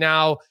said right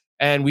now,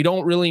 and we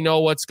don't really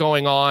know what's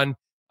going on.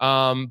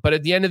 But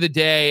at the end of the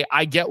day,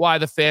 I get why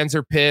the fans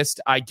are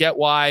pissed. I get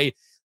why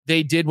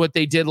they did what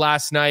they did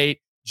last night.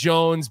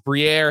 Jones,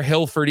 Briere,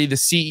 Hilferty, the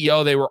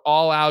CEO, they were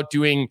all out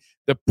doing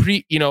the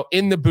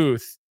in the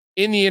booth,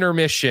 in the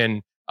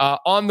intermission,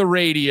 on the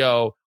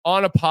radio,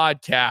 on a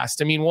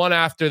podcast. I mean, one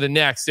after the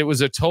next. It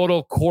was a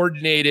total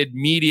coordinated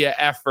media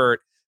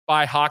effort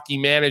by hockey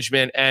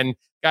management. And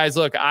guys,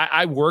 look,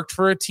 I worked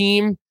for a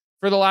team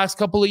for the last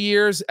couple of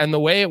years, and the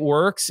way it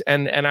works,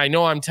 and I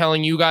know I'm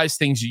telling you guys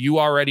things you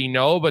already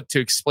know, but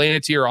to explain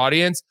it to your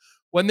audience,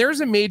 when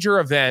there's a major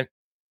event,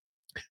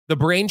 the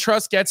brain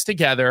trust gets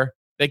together,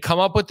 they come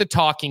up with the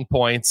talking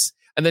points,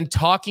 and then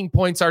talking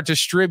points are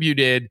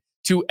distributed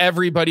to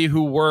everybody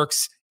who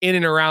works in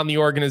and around the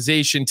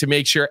organization to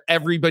make sure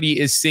everybody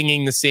is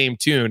singing the same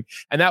tune.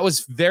 And that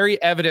was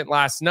very evident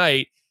last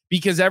night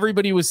because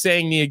everybody was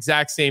saying the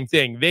exact same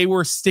thing. They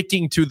were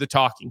sticking to the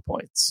talking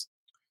points.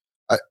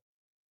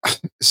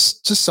 It's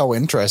just so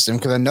interesting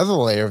because another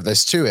layer of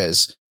this too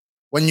is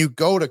when you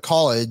go to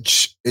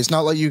college, it's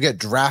not like you get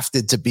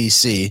drafted to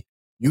BC.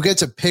 You get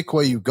to pick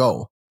where you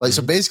go. Like,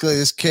 so basically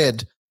this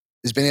kid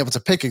has been able to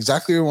pick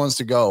exactly where he wants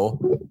to go.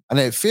 And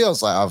it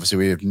feels like, obviously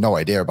we have no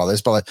idea about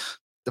this, but like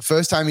the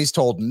first time he's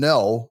told,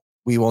 no,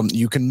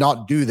 you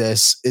cannot do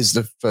this is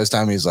the first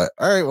time he's like,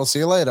 all right, we'll see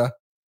you later.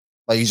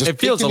 Like it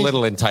feels a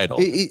little entitled.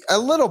 A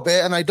little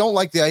bit. And I don't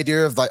like the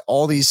idea of like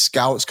all these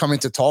scouts coming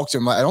to talk to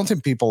him. Like, I don't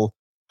think people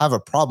have a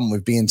problem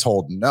with being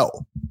told no.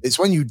 It's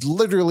when you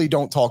literally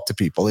don't talk to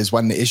people is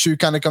when the issue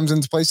kind of comes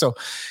into play. So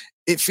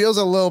it feels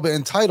a little bit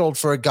entitled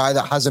for a guy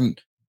that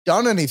hasn't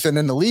done anything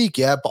in the league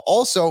yet, but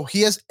also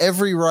he has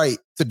every right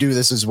to do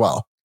this as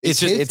well. It's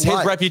his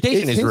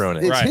reputation is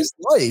ruining. It's his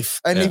life.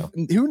 And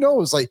who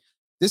knows, like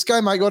this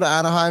guy might go to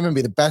Anaheim and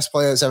be the best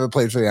player that's ever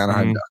played for the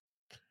Anaheim Ducks.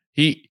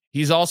 He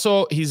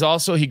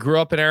grew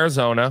up in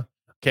Arizona.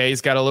 Okay,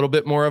 he's got a little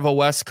bit more of a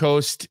West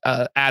Coast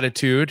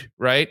attitude,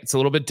 right? It's a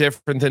little bit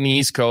different than the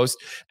East Coast.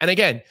 And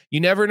again,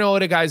 you never know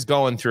what a guy's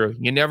going through.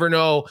 You never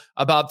know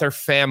about their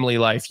family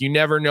life. You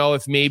never know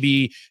if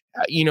maybe,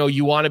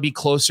 you want to be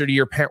closer to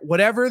your parent,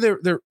 whatever.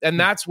 And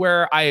that's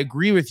where I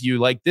agree with you.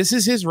 Like, this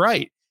is his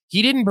right.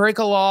 He didn't break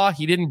a law.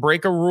 He didn't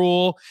break a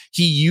rule.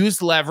 He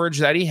used leverage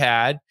that he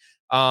had.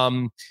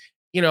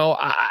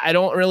 I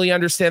don't really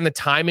understand the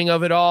timing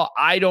of it all.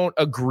 I don't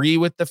agree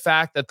with the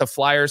fact that the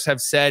Flyers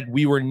have said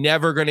we were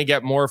never going to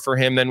get more for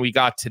him than we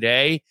got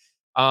today.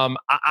 I'm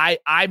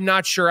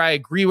not sure I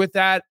agree with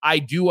that. I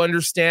do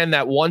understand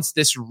that once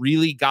this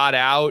really got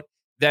out,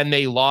 then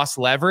they lost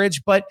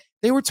leverage, but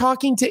they were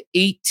talking to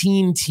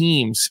 18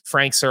 teams,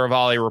 Frank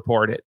Saravalli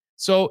reported.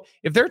 So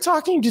if they're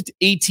talking to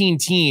 18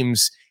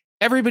 teams,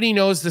 everybody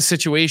knows the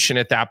situation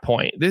at that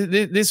point.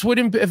 This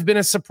wouldn't have been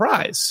a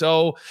surprise.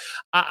 So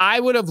I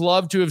would have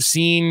loved to have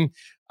seen,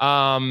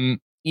 them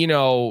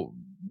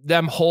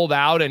hold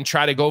out and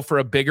try to go for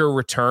a bigger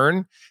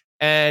return.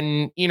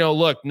 And,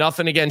 look,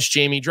 nothing against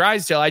Jamie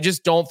Drysdale. I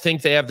just don't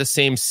think they have the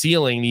same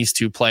ceiling, these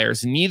two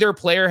players. Neither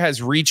player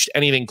has reached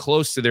anything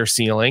close to their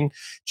ceiling.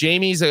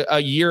 Jamie's a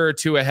year or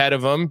two ahead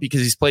of him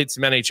because he's played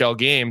some NHL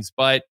games.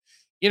 But,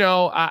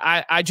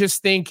 I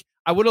just think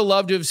I would have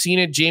loved to have seen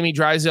it Jamie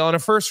Drysdale in a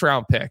first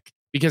round pick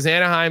because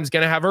Anaheim's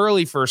going to have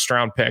early first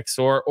round picks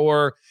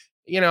or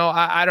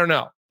I don't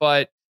know.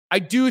 But I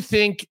do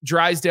think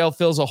Drysdale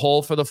fills a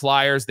hole for the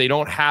Flyers. They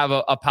don't have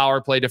a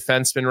power play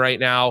defenseman right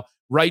now.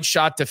 Right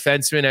shot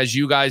defensemen, as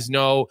you guys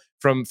know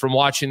from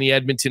watching the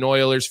Edmonton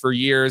Oilers for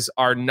years,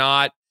 are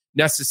not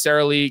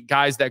necessarily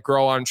guys that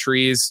grow on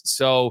trees.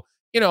 So,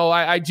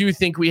 I do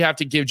think we have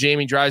to give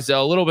Jamie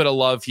Drysdale a little bit of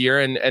love here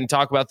and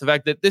talk about the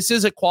fact that this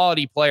is a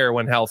quality player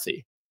when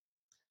healthy.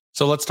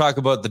 So let's talk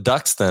about the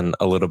Ducks then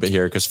a little bit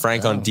here, because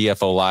Frank on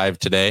DFO Live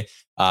today,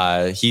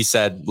 he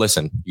said,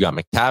 listen, you got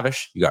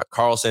McTavish, you got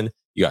Carlson,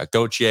 you got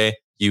Gauthier,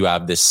 you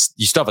have this,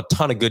 you still have a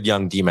ton of good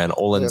young D-men,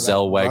 Olin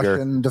Zellweger,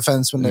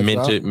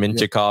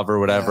 Mintyukov or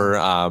whatever.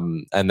 Yeah.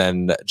 And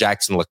then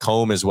Jackson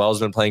Lacombe as well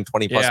has been playing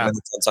 20 plus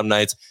minutes on some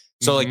nights.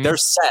 So like they're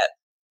set.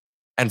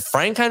 And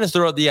Frank kind of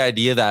threw out the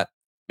idea that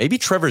maybe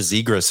Trevor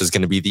Zegras is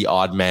going to be the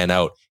odd man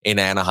out in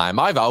Anaheim.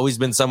 I've always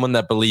been someone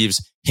that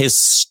believes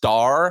his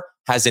star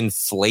has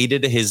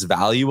inflated his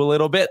value a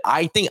little bit.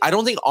 I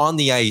don't think on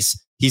the ice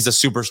he's a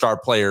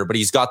superstar player, but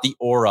he's got the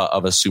aura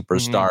of a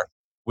superstar.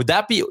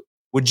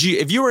 Would you,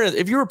 if you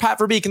were Pat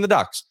Verbeek in the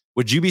Ducks,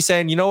 would you be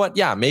saying, you know what?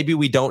 Yeah, maybe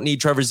we don't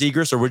need Trevor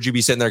Zegras, or would you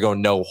be sitting there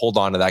going, no, hold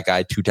on to that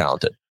guy, too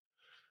talented?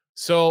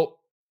 So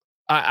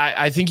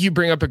I think you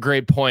bring up a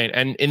great point.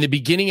 And in the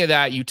beginning of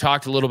that, you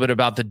talked a little bit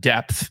about the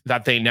depth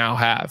that they now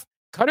have.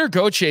 Cutter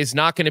Gauthier is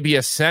not going to be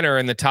a center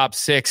in the top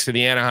 6 for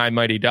the Anaheim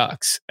Mighty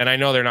Ducks. And I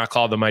know they're not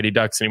called the Mighty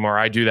Ducks anymore.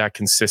 I do that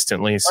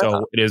consistently,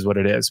 so it is what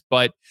it is.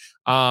 But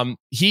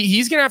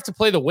he's going to have to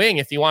play the wing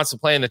if he wants to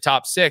play in the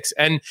top 6.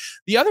 And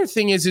the other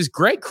thing is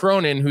Greg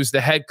Cronin, who's the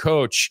head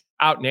coach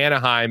out in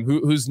Anaheim,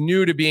 who's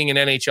new to being an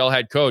NHL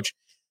head coach,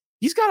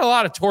 he's got a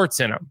lot of torts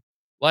in him.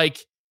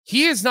 Like,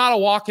 he is not a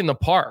walk in the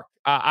park.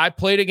 I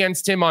played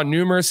against him on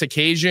numerous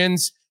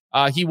occasions.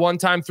 He one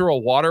time threw a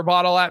water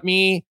bottle at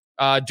me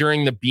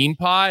during the bean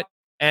pot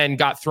and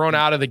got thrown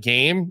out of the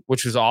game,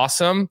 which was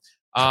awesome.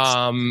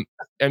 I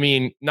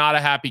mean, not a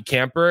happy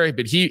camper,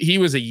 but he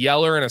was a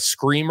yeller and a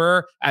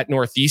screamer at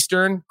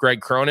Northeastern.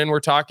 Greg Cronin we're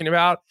talking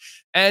about.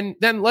 And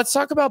then let's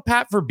talk about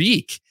Pat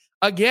Verbeek.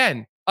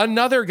 Again,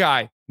 another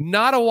guy,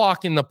 not a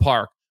walk in the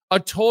park, a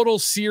total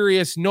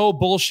serious, no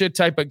bullshit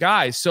type of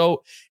guy.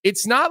 So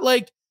it's not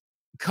like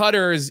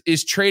Cutter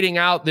is trading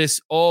out this,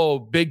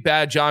 big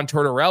bad John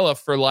Tortorella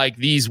for like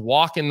these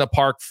walk in the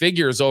park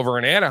figures over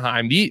in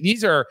Anaheim.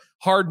 These are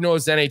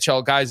hard-nosed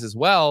NHL guys as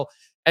well.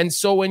 And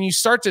so when you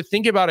start to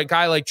think about a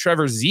guy like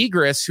Trevor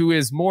Zegras, who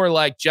is more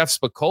like Jeff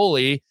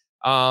Spicoli,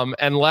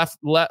 and less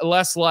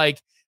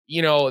like,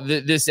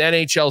 this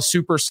NHL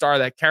superstar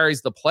that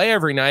carries the play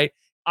every night,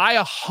 I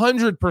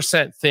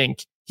 100%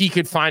 think he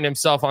could find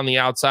himself on the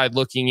outside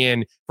looking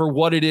in for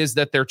what it is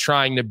that they're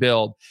trying to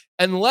build.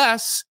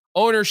 Unless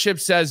ownership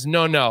says,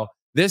 no,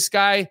 this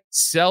guy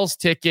sells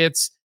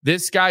tickets,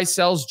 this guy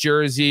sells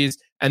jerseys,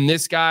 and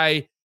this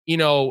guy,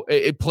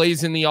 it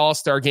plays in the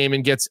All-Star game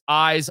and gets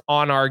eyes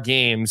on our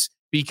games.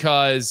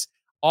 Because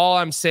all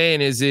I'm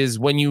saying is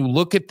when you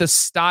look at the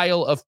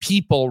style of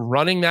people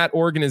running that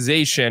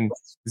organization,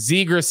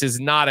 Zegras is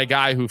not a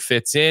guy who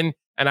fits in.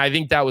 And I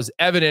think that was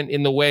evident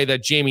in the way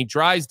that Jamie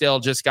Drysdale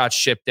just got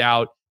shipped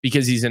out,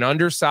 because he's an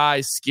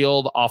undersized,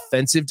 skilled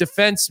offensive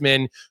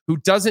defenseman who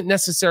doesn't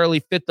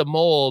necessarily fit the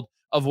mold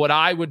of what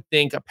I would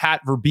think a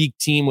Pat Verbeek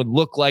team would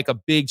look like, a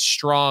big,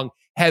 strong,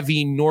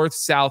 heavy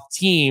north-south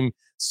team.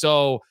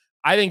 So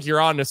I think you're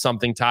onto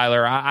something,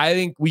 Tyler. I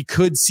think we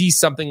could see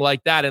something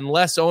like that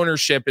unless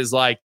ownership is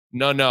like,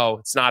 no,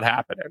 it's not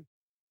happening.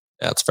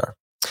 Yeah, that's fair.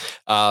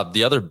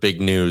 The other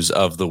big news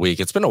of the week,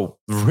 it's been a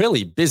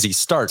really busy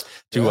start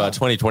to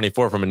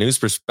 2024 from a news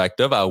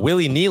perspective.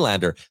 Willie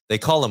Nylander, they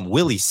call him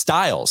Willie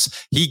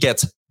Styles. He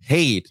gets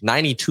paid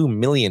 $92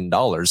 million.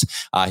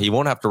 He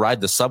won't have to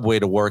ride the subway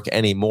to work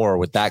anymore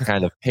with that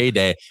kind of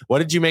payday. What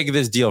did you make of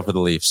this deal for the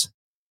Leafs?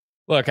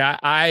 Look,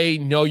 I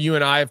know you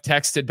and I have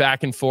texted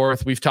back and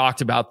forth. We've talked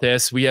about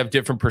this. We have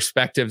different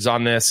perspectives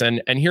on this.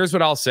 And here's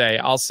what I'll say.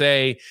 I'll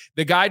say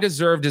the guy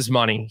deserved his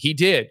money. He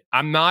did.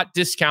 I'm not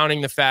discounting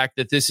the fact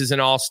that this is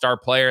an all-star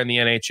player in the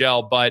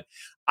NHL, but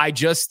I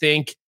just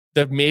think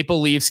the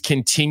Maple Leafs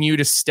continue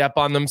to step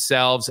on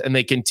themselves and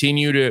they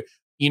continue to,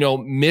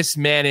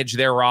 mismanage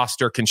their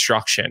roster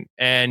construction.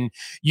 And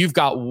you've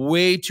got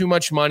way too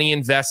much money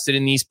invested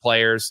in these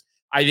players.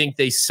 I think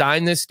they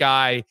signed this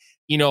guy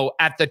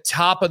at the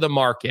top of the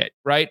market,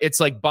 right? It's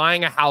like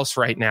buying a house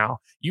right now.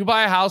 You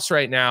buy a house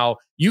right now,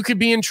 you could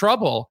be in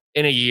trouble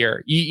in a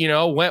year.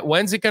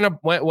 When's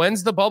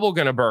the bubble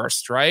going to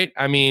burst, right?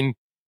 I mean,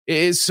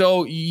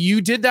 so you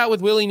did that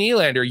with Willie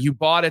Nylander. You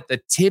bought at the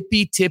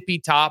tippy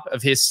top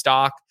of his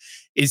stock.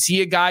 Is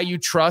he a guy you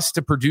trust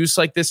to produce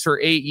like this for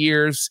 8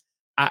 years?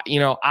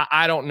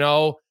 I don't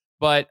know.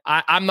 But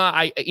I'm not,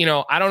 I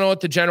don't know what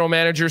the general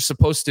manager is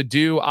supposed to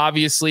do.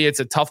 Obviously, it's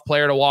a tough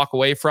player to walk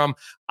away from.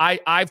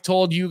 I've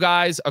told you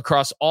guys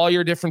across all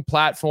your different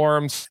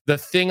platforms, the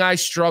thing I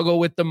struggle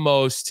with the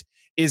most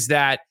is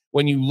that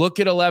when you look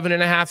at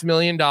 $11.5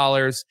 million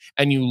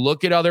and you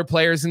look at other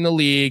players in the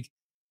league,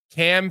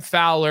 Cam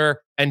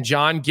Fowler and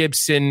John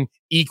Gibson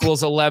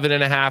equals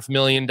 $11.5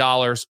 million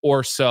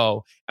or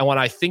so. And when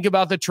I think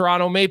about the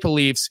Toronto Maple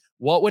Leafs,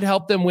 what would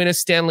help them win a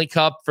Stanley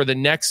Cup for the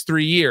next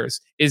 3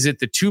 years? Is it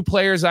the two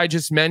players I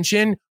just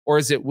mentioned, or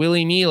is it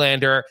Willie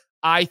Nylander?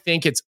 I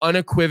think it's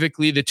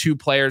unequivocally the two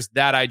players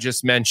that I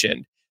just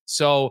mentioned.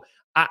 So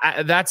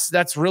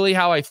that's really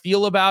how I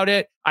feel about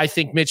it. I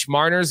think Mitch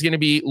Marner is going to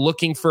be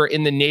looking for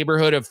in the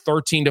neighborhood of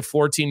 $13 to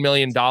 $14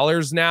 million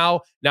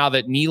now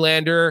that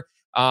Nylander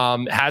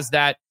has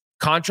that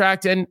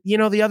contract. And,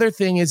 the other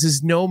thing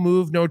is no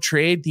move, no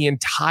trade, the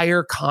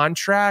entire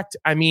contract.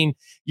 I mean,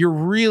 you're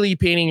really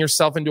painting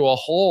yourself into a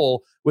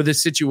hole with a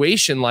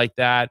situation like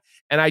that.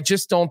 And I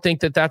just don't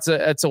think that that's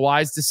a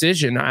wise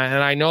decision.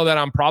 And I know that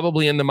I'm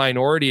probably in the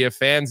minority of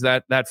fans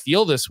that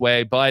feel this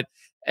way, but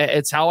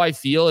it's how I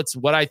feel. It's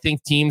what I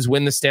think teams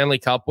win the Stanley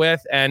Cup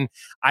with. And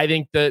I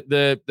think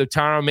the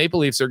Toronto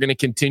Maple Leafs are going to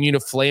continue to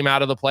flame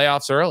out of the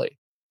playoffs early.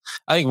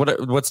 I think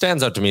what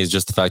stands out to me is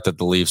just the fact that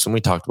the Leafs, and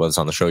we talked about this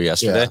on the show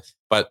yesterday,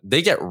 but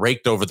they get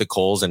raked over the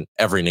coals in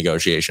every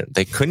negotiation.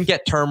 They couldn't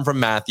get term from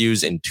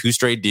Matthews in 2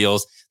 straight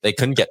deals. They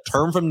couldn't get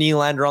term from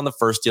Nylander on the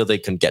first deal. They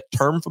couldn't get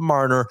term from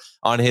Marner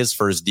on his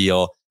first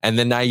deal. And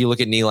then now you look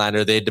at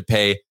Nylander, they had to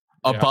pay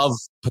above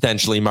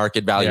potentially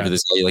market value for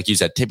this guy. Like you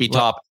said, tippy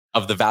top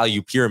of the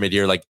value pyramid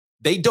here. Like,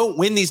 they don't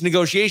win these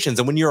negotiations.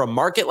 And when you're a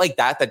market like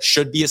that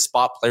should be a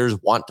spot players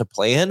want to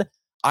play in,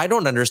 I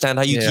don't understand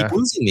how you keep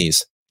losing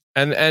these.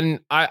 And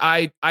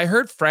I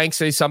heard Frank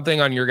say something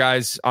on your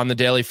guys on the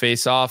Daily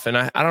Face-Off, and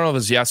I don't know if it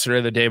was yesterday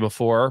or the day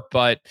before,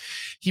 but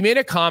he made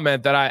a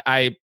comment that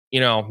I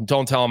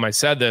don't tell him I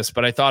said this,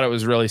 but I thought it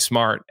was really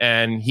smart.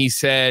 And he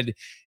said,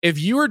 if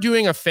you were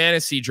doing a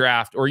fantasy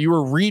draft or you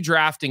were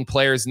redrafting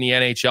players in the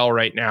NHL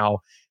right now,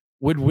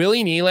 would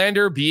Willie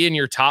Nylander be in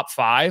your top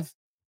 5?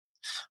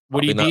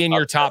 Would he be in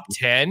your top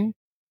 10?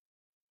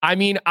 I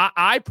mean,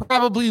 I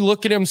probably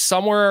look at him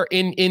somewhere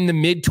in the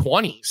mid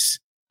 20s.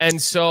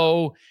 And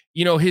so,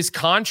 his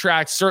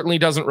contract certainly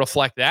doesn't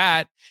reflect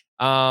that.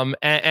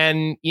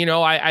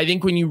 I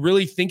think when you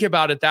really think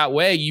about it that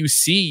way, you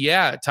see,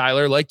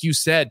 Tyler, like you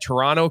said,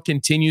 Toronto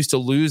continues to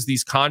lose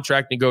these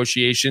contract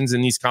negotiations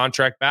and these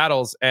contract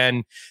battles.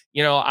 And,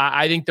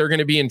 I think they're going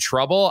to be in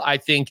trouble. I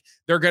think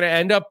they're going to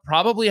end up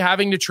probably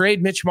having to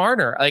trade Mitch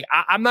Marner. Like,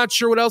 I'm not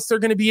sure what else they're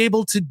going to be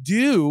able to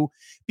do,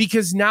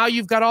 because now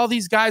you've got all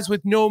these guys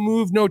with no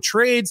move, no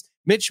trades.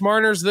 Mitch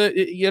Marner's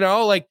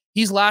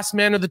he's last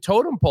man of the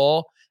totem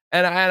pole.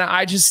 And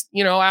I just,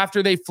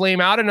 after they flame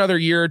out another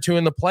year or two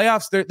in the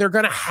playoffs, they're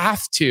going to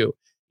have to,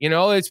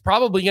 it's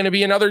probably going to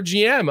be another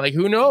GM. Like,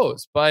 who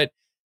knows? But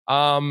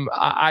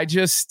I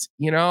just,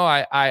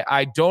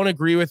 I don't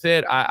agree with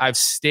it. I've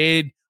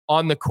stayed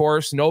on the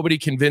course. Nobody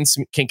can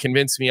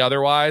convince me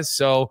otherwise.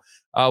 So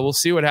we'll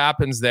see what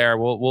happens there.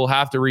 We'll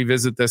have to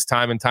revisit this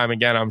time and time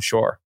again, I'm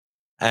sure.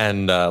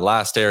 And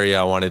last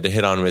area I wanted to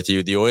hit on with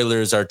you. The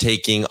Oilers are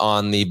taking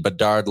on the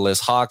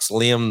Bedardless Hawks.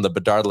 Liam, the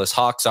Bedardless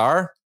Hawks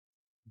are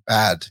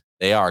bad.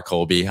 They are,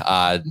 Colby.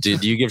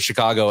 Did you give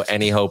Chicago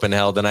any hope in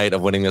hell tonight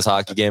of winning this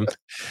hockey game?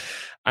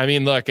 I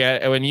mean, look,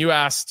 when you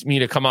asked me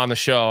to come on the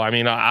show, I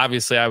mean,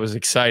 obviously I was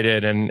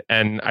excited and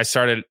I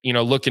started,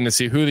 looking to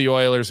see who the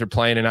Oilers are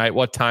playing tonight,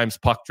 what times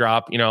puck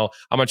drop, how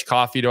much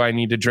coffee do I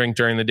need to drink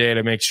during the day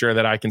to make sure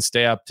that I can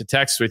stay up to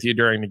text with you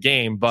during the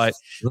game. But,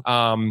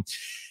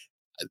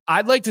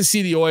 I'd like to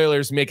see the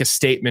Oilers make a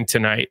statement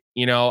tonight.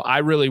 I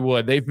really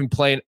would. They've been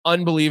playing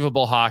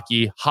unbelievable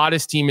hockey,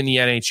 hottest team in the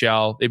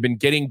NHL. They've been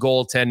getting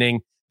goaltending.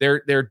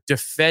 They're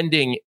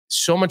defending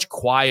so much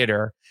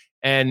quieter,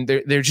 and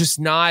they're just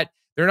not.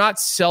 They're not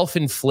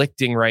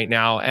self-inflicting right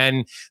now.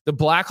 And the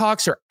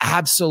Blackhawks are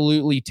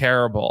absolutely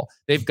terrible.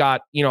 They've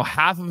got,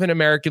 half of an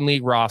American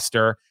League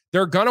roster.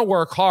 They're going to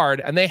work hard,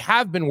 and they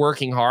have been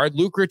working hard.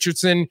 Luke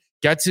Richardson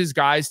gets his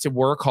guys to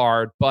work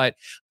hard, but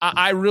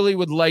I really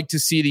would like to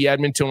see the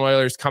Edmonton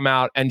Oilers come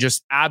out and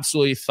just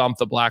absolutely thump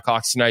the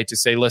Blackhawks tonight to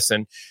say,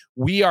 listen,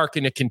 we are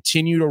going to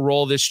continue to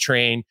roll this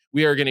train.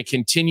 We are going to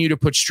continue to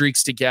put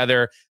streaks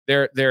together.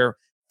 They're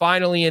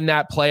finally in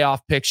that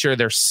playoff picture.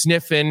 They're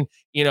sniffing,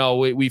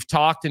 we've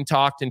talked and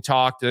talked and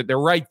talked. They're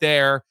right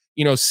there,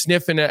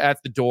 sniffing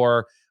at the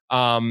door.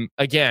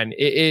 Again,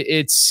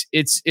 it's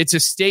a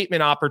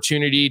statement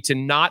opportunity to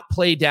not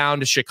play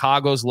down to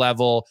Chicago's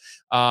level.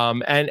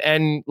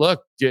 And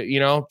look,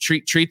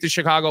 treat the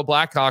Chicago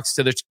Blackhawks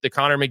to the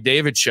Connor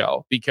McDavid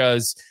show,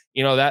 because,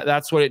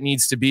 that's what it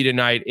needs to be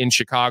tonight in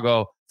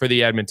Chicago for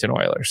the Edmonton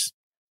Oilers.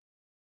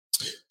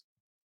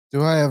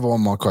 Do I have one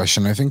more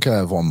question? I think I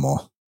have one more.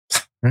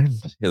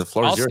 The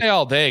floor I'll is yours. stay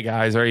all day,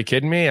 guys. Are you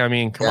kidding me? I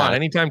mean, come on.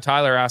 Anytime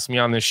Tyler asks me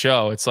on this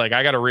show, it's like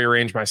I got to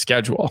rearrange my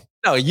schedule.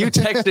 No, you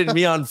texted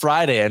me on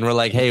Friday and were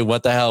like, hey,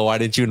 what the hell? Why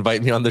didn't you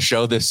invite me on the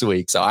show this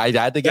week? So I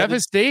had to get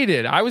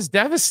devastated. I was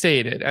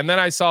devastated. And then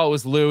I saw it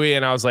was Louis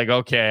and I was like,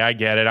 okay, I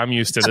get it. I'm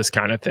used to this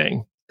kind of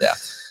thing. Yeah.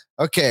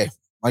 Okay.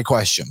 My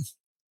question.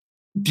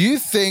 Do you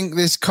think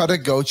this Cutter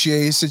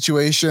Gauthier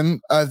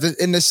situation,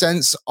 in the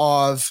sense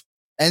of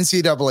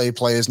NCAA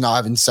players not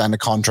having signed a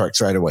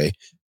contract right away,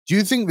 do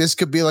you think this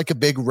could be like a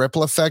big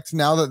ripple effect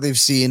now that they've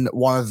seen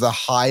one of the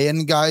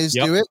high-end guys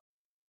do it?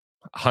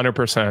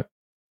 100%.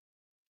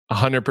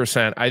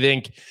 100%. I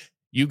think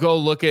you go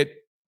look at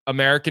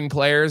American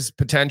players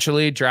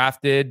potentially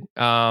drafted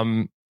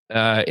in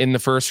the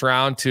first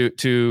round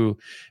to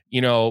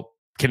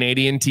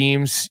Canadian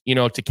teams,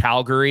 to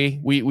Calgary.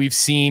 We've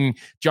seen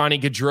Johnny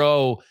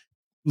Gaudreau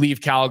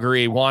leave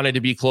Calgary, wanted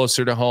to be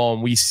closer to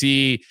home. We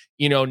see,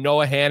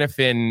 Noah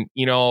Hannafin,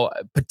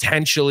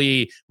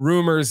 potentially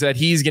rumors that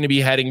he's going to be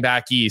heading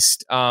back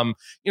east.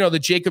 The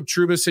Jacob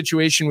Trouba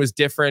situation was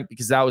different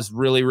because that was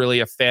really, really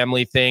a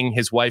family thing.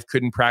 His wife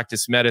couldn't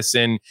practice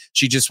medicine.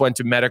 She just went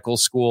to medical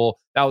school.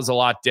 That was a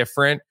lot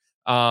different.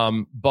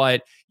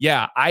 But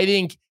yeah, I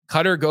think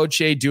Cutter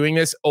Gauthier doing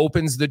this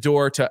opens the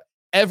door to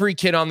every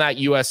kid on that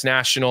U.S.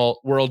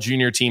 national world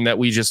junior team that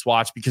we just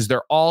watched, because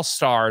they're all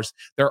stars.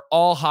 They're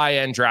all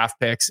high-end draft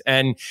picks.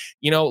 And,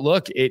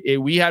 look,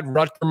 we had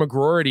Rutger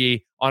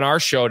McGroarty on our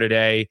show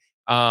today.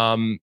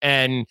 Look,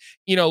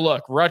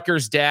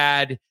 Rutger's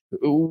dad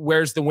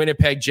wears the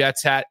Winnipeg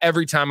Jets hat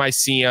every time I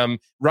see him.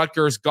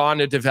 Rutger's gone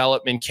to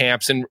development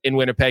camps in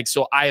Winnipeg.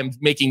 So I am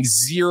making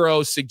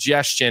zero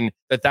suggestion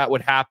that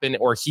would happen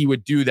or he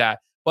would do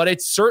that. But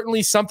it's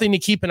certainly something to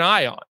keep an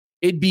eye on.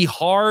 It'd be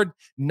hard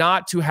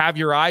not to have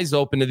your eyes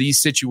open to these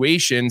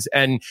situations.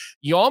 And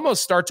you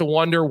almost start to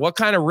wonder what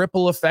kind of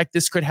ripple effect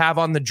this could have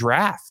on the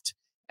draft.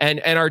 And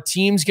our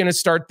team's going to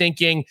start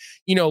thinking,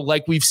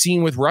 like we've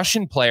seen with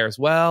Russian players,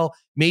 well,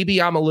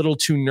 maybe I'm a little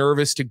too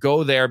nervous to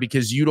go there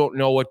because you don't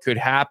know what could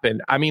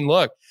happen. I mean,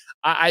 look,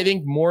 I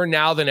think more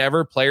now than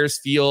ever, players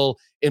feel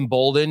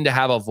emboldened to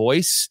have a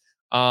voice,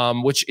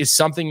 which is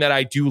something that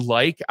I do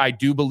like. I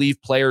do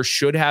believe players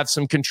should have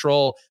some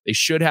control. They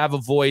should have a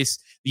voice.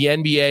 The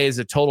NBA is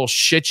a total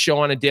shit show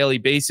on a daily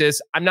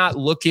basis. I'm not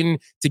looking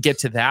to get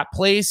to that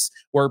place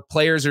where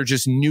players are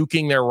just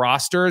nuking their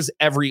rosters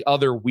every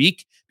other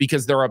week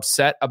because they're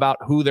upset about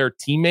who their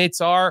teammates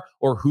are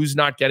or who's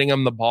not getting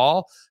them the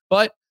ball.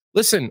 But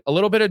listen, a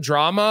little bit of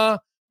drama,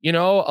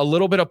 a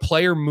little bit of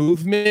player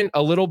movement,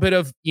 a little bit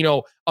of,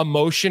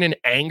 emotion and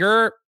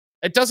anger.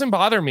 It doesn't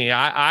bother me.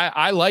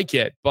 I like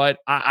it, but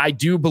I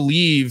do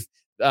believe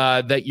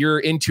that your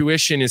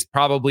intuition is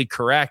probably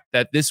correct,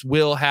 that this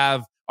will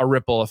have a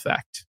ripple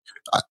effect.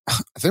 I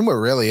think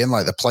we're really in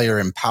like the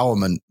player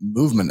empowerment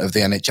movement of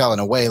the NHL in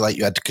a way. Like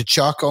you had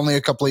Kachuk only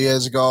a couple of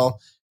years ago.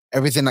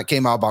 Everything that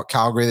came out about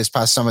Calgary this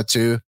past summer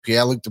too.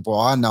 Pierre-Luc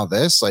Dubois. Now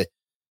this,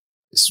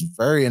 it's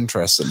very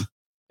interesting.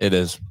 It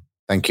is.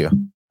 Thank you.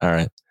 All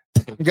right.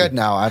 Good.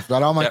 Now I've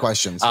got all my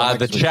questions.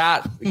 The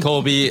chat,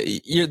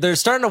 Colby, they're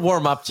starting to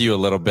warm up to you a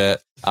little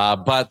bit,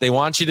 but they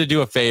want you to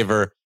do a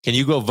favor. Can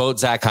you go vote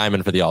Zach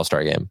Hyman for the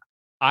All-Star game?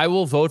 I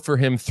will vote for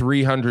him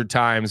 300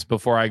 times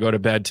before I go to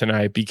bed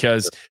tonight,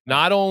 because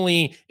not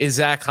only is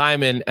Zach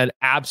Hyman an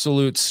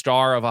absolute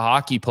star of a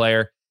hockey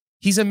player,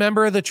 he's a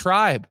member of the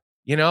tribe.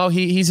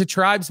 He's a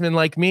tribesman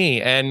like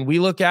me, and we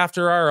look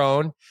after our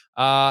own.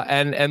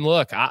 And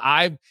look,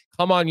 I've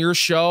come on your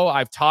show.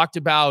 I've talked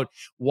about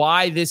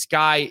why this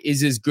guy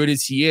is as good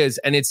as he is.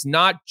 And it's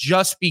not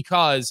just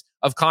because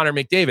of Connor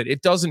McDavid.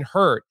 It doesn't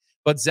hurt.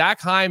 But Zach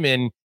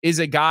Hyman is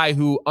a guy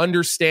who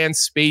understands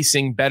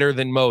spacing better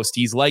than most.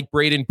 He's like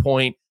Braden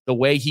Point, the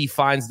way he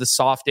finds the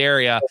soft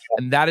area.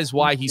 And that is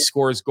why he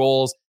scores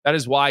goals. That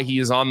is why he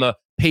is on the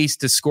pace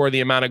to score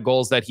the amount of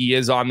goals that he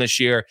is on this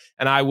year.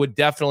 And I would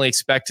definitely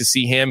expect to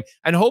see him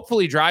and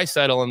hopefully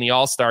Draisaitl in the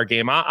All-Star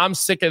game. I'm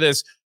sick of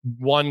this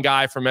one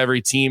guy from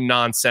every team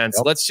nonsense.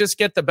 Yep. Let's just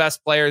get the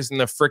best players in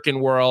the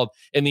freaking world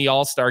in the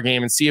All-Star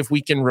game and see if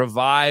we can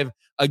revive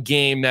a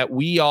game that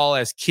we all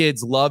as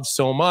kids loved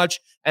so much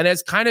and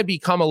has kind of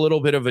become a little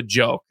bit of a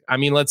joke. I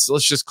mean, let's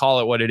just call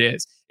it what it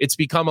is. It's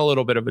become a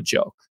little bit of a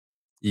joke.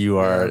 You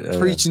are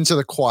preaching to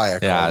the choir.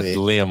 Yeah,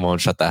 Liam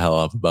won't shut the hell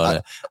up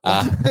about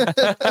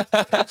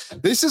it.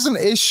 This is an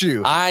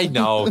issue. I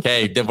know.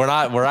 Okay, we're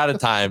out of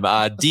time.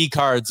 D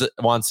Cards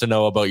wants to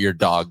know about your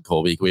dog,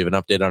 Colby. Can we have an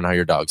update on how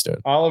your dog's doing?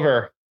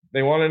 Oliver,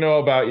 they want to know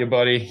about you,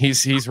 buddy.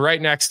 He's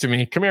right next to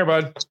me. Come here,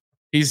 bud.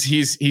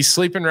 He's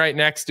sleeping right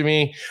next to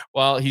me.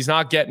 Well, he's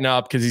not getting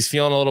up because he's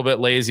feeling a little bit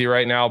lazy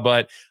right now.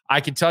 But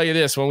I can tell you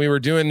this: when we were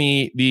doing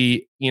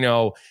the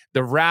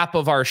wrap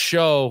of our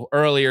show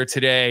earlier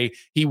today,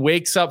 he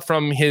wakes up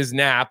from his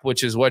nap,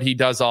 which is what he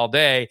does all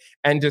day,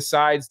 and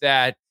decides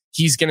that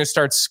he's going to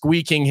start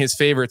squeaking his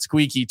favorite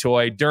squeaky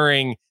toy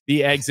during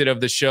the exit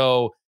of the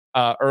show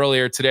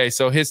earlier today.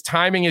 So his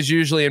timing is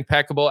usually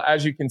impeccable.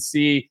 As you can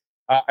see,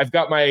 I've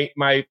got my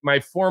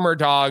former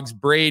dogs,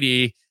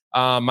 Brady.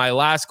 My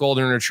last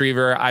golden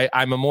retriever,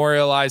 I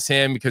memorialize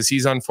him because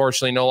he's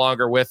unfortunately no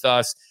longer with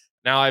us.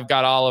 Now I've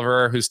got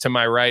Oliver, who's to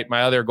my right,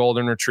 my other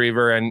golden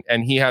retriever,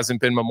 and he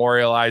hasn't been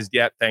memorialized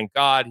yet. Thank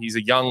God. He's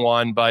a young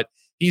one, but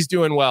he's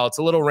doing well. It's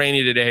a little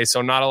rainy today,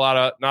 so not a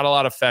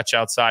lot of fetch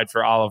outside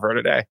for Oliver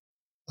today.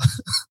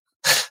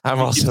 I'm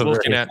also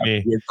looking at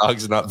me. Your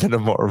dog's not been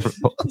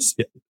immortalized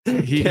yet.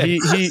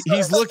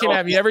 He's looking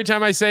at me every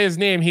time I say his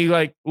name. He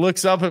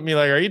looks up at me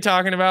like, "Are you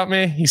talking about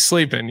me?" He's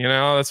sleeping.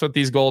 That's what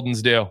these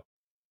Goldens do. All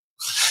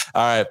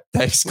right,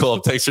 thanks, Cole.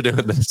 Thanks for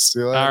doing this.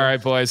 All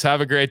right, boys,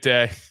 have a great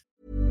day.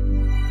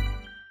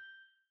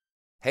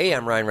 Hey,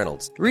 I'm Ryan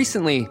Reynolds.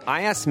 Recently,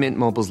 I asked Mint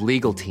Mobile's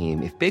legal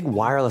team if big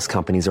wireless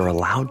companies are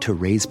allowed to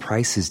raise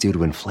prices due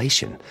to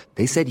inflation.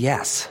 They said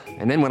yes.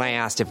 And then when I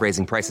asked if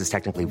raising prices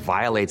technically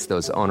violates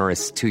those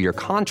onerous two-year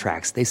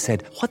contracts, they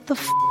said, "What the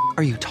f***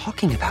 are you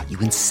talking about, you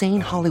insane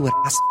Hollywood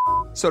ass?"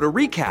 So to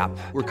recap,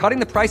 we're cutting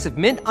the price of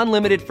Mint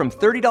Unlimited from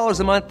 $30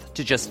 a month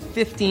to just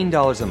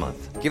 $15 a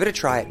month. Give it a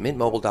try at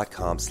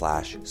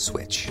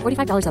mintmobile.com/switch.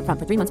 $45 up front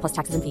for 3 months plus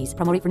taxes and fees.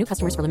 Promo rate for new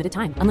customers for limited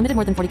time. Unlimited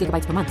more than 40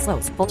 gigabytes per month.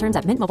 Slows full terms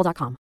at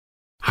mintmobile.com.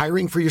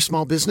 Hiring for your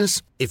small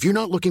business? If you're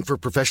not looking for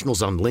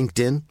professionals on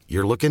LinkedIn,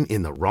 you're looking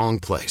in the wrong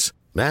place.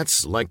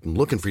 That's like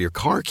looking for your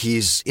car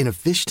keys in a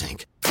fish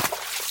tank.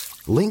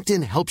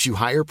 LinkedIn helps you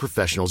hire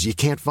professionals you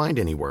can't find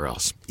anywhere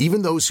else,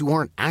 even those who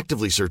aren't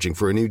actively searching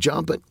for a new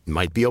job but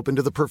might be open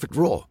to the perfect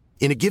role.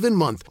 In a given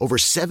month, over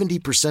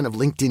 70% of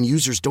LinkedIn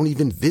users don't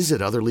even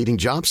visit other leading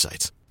job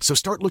sites. So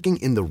start looking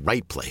in the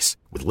right place.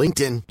 With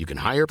LinkedIn, you can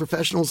hire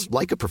professionals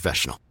like a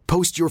professional.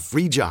 Post your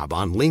free job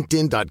on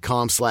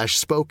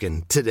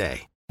linkedin.com/spoken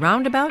today.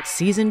 Roundabout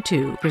Season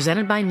 2,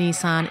 presented by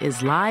Nissan,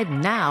 is live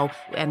now,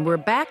 and we're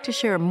back to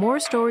share more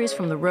stories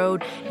from the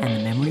road and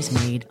the memories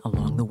made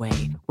along the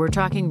way. We're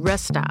talking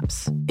rest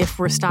stops. If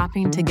we're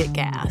stopping to get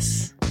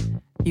gas,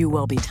 you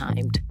will be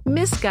timed.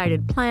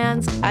 Misguided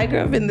plans. I grew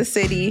up in the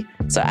city,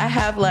 so I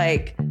have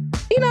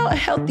a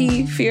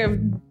healthy fear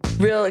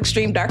of real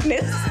extreme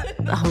darkness.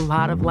 A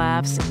lot of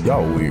laughs.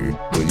 Y'all weird,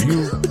 but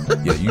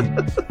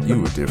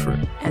you were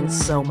different. And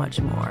so much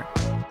more.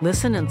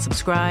 Listen and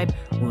subscribe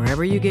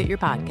wherever you get your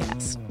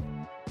podcasts.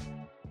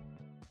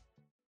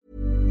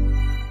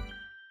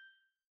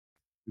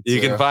 You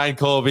can find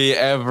Colby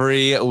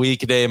every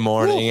weekday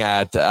morning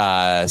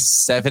at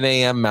 7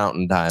 a.m.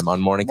 Mountain Time on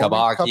Morning Cup of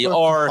Hockey.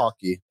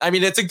 I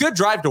mean, it's a good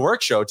drive to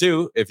work show,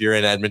 too, if you're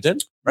in Edmonton.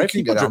 Right?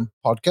 You can get it on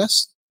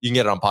podcast. You can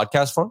get it on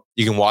podcast form.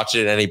 You can watch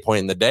it at any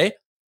point in the day.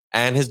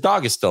 And his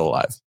dog is still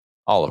alive,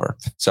 Oliver.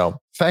 So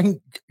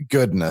thank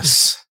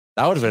goodness.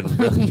 That would have been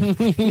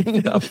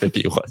really tough if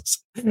he was.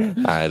 All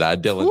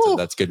right. Dylan said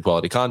that's good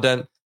quality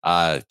content.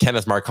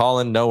 Kenneth Mark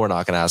Holland. No, we're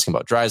not going to ask him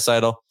about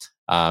Draisaitl.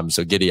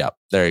 So giddy up.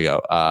 There you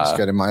go. Just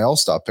getting my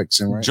all-star picks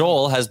in right.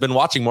 Joel has been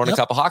watching Morning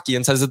Cup of Hockey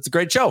and says it's a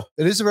great show.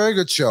 It is a very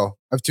good show.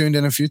 I've tuned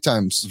in a few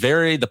times.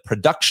 The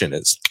production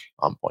is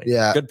on point.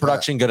 Yeah. Good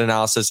production, good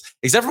analysis.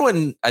 Except for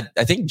when I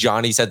think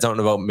Johnny said something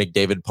about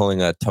McDavid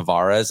pulling a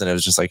Tavares and it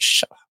was just like,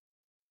 shut up.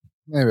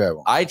 Maybe I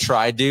won't. I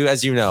tried to,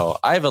 as you know,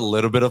 I have a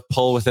little bit of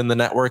pull within the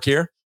network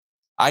here.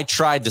 I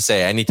tried to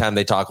say anytime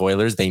they talk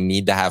Oilers, they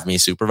need to have me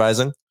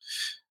supervising.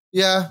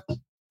 Yeah.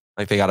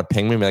 Like they got to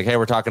ping me, be like, hey,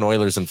 we're talking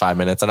Oilers in 5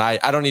 minutes. And I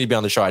don't need to be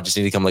on the show. I just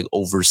need to come like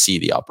oversee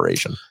the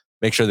operation.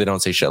 Make sure they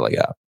don't say shit like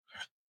that.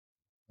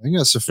 I think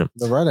that's the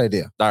right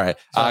idea. All right.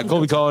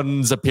 Colby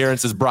Cohen's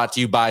appearance is brought to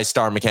you by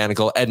Star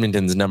Mechanical,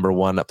 Edmonton's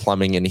 #1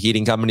 plumbing and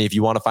heating company. If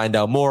you want to find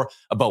out more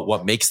about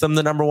what makes them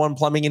the #1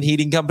 plumbing and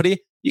heating company,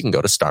 you can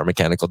go to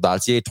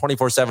starmechanical.ca.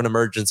 24/7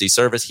 emergency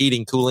service,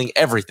 heating, cooling,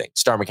 everything.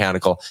 Star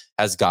Mechanical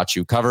has got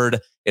you covered.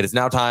 It is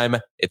now time.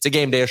 It's a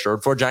game day,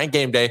 assured for Giant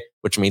Game Day,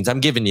 which means I'm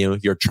giving you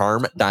your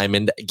Charm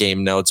Diamond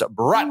game notes,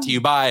 brought to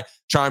you by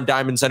Charm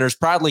Diamond Centers,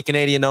 proudly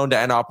Canadian owned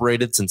and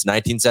operated since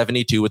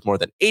 1972 with more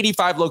than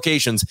 85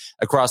 locations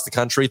across the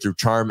country through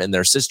Charm and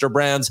their sister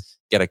brands.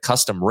 Get a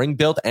custom ring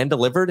built and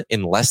delivered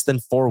in less than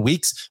 4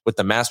 weeks with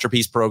the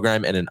Masterpiece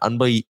program and an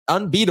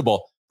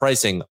unbeatable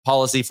pricing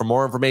policy. For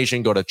more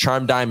information, go to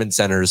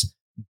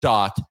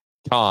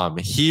charmdiamondcenters.com.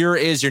 Here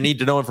is your need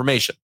to know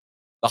information.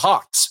 The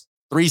Hawks,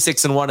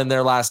 3-6-1 in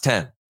their last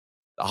 10.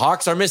 The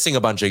Hawks are missing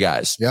a bunch of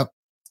guys. Yep.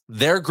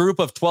 Their group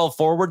of 12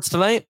 forwards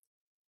tonight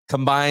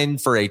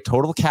combined for a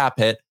total cap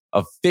hit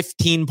of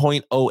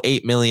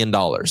 $15.08 million.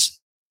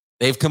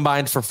 They've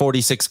combined for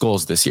 46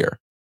 goals this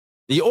year.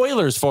 The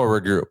Oilers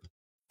forward group,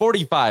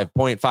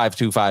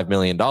 $45.525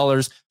 million.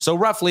 So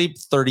roughly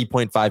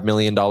 $30.5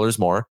 million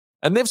more.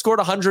 And they've scored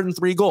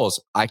 103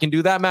 goals. I can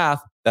do that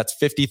math. That's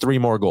 53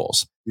 more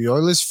goals. The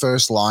Oilers'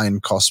 first line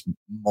costs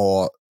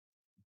more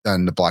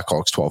than the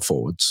Blackhawks' 12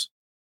 forwards.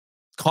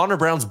 Connor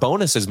Brown's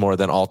bonus is more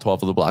than all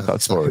 12 of the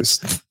Blackhawks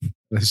forwards.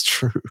 That's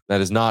true.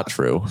 That is not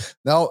true.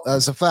 No,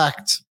 that's a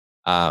fact.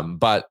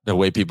 But the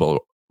way people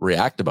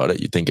react about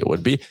it, you'd think it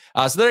would be.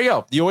 So there you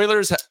go. The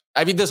Oilers,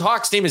 this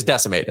Hawks team is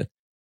decimated.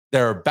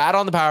 They're bad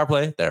on the power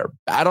play. They're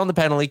bad on the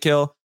penalty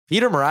kill.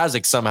 Peter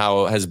Mrazek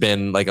somehow has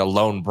been like a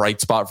lone bright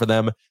spot for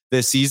them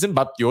this season,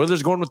 but the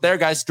Oilers are going with their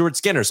guy, Stuart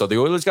Skinner. So the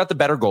Oilers got the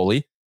better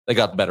goalie. They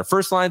got the better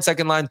first line,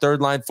 second line,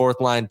 third line, fourth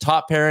line,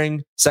 top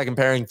pairing, second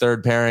pairing,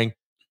 third pairing.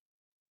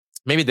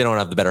 Maybe they don't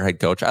have the better head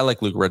coach. I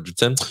like Luke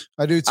Richardson.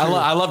 I do too.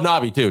 I love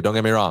Nobby too. Don't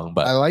get me wrong,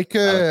 but I like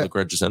Luke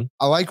Richardson.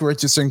 I like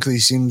Richardson because he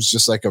seems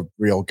just like a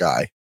real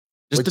guy.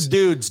 Just the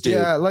dudes, dude.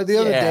 Yeah, like the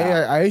other day,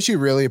 I actually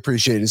really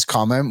appreciate his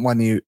comment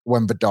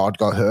when Bedard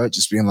got hurt,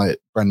 just being like,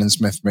 Brendan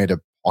Smith made a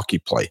hockey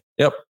play.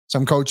 Yep.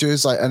 Some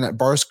coaches, and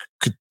Boris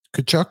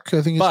Kachuk,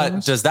 I think.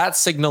 But does that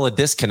signal a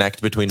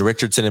disconnect between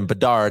Richardson and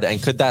Bedard?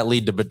 And could that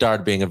lead to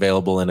Bedard being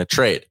available in a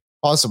trade?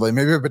 Possibly.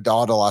 Maybe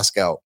Bedard will ask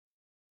out.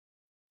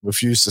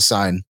 Refuse to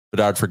sign.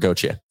 Bedard for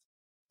Gauthier.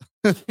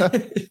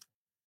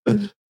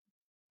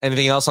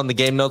 Anything else on the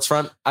game notes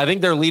front? I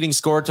think their leading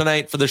scorer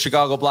tonight for the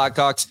Chicago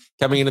Blackhawks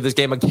coming into this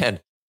game again.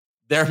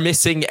 They're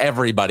missing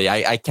everybody.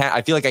 I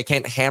feel like I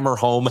can't hammer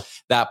home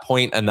that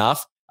point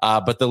enough.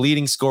 But the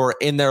leading scorer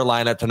in their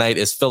lineup tonight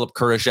is Philip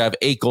Kurashev,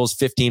 8 goals,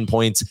 15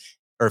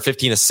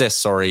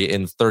 assists,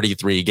 in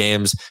 33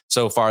 games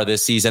so far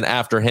this season.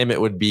 After him,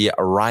 it would be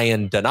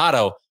Ryan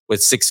Donato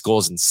with 6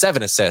 goals and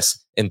 7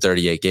 assists in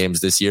 38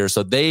 games this year.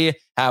 So they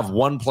have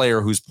one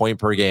player whose point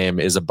per game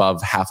is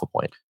above half a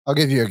point. I'll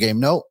give you a game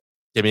note.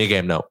 Give me a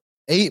game note.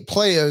 8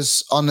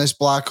 players on this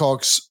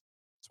Blackhawks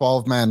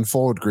 12-man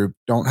forward group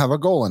don't have a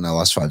goal in their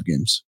last 5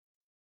 games.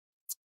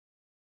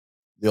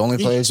 The only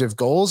players with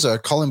goals are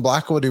Colin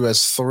Blackwood, who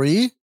has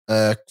 3,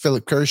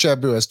 Philip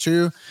Kurashev, who has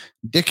 2,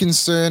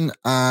 Dickinson,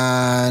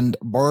 and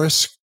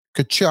Boris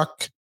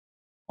Kachuk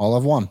all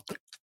have 1.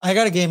 I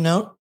got a game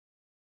note.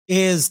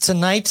 Is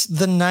tonight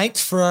the night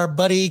for our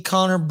buddy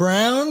Connor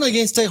Brown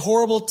against a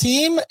horrible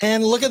team?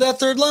 And look at that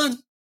third line.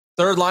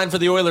 Third line for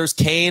the Oilers,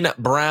 Kane,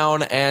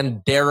 Brown,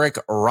 and Derek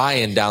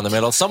Ryan down the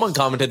middle. Someone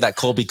commented that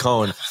Colby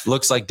Cohen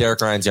looks like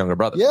Derek Ryan's younger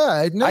brother. Yeah,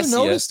 I'd never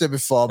noticed it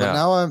before, but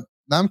now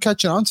I'm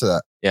catching on to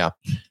that. Yeah.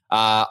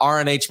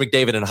 RNH,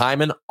 McDavid, and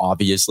Hyman,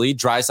 obviously.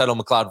 Draisaitl,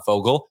 McLeod,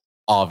 Fogle,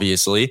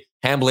 obviously.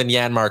 Hamblin,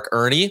 Janmark,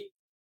 Ernie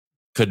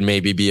could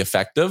maybe be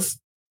effective.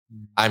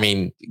 I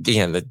mean,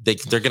 again,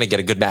 they're going to get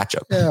a good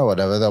matchup. Yeah,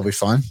 whatever. They'll be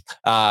fine.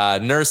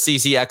 Nurse,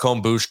 CC,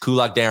 Ekholm, Bush,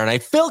 Kulak,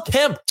 Darren, Phil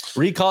Kemp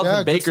recalled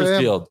from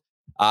Bakersfield.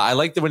 I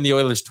like that when the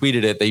Oilers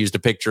tweeted it, they used a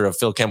picture of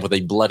Phil Kemp with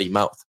a bloody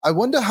mouth. I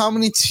wonder how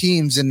many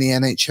teams in the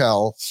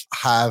NHL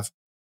have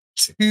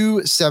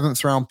 2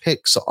 7th-round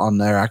picks on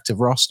their active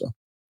roster.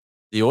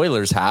 The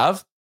Oilers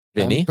have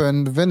Vinny.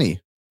 And Vinny.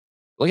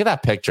 Look at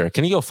that picture.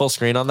 Can you go full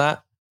screen on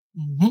that?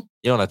 Mm-hmm.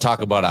 You want to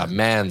talk about a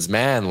man's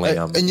man,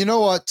 Liam. And you know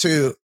what,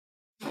 too?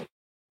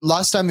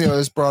 Last time the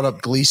Oilers brought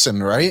up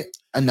Gleason, right?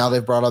 And now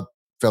they've brought up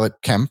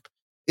Philip Kemp.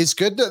 It's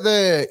good that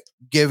they're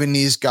giving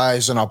these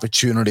guys an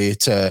opportunity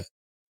to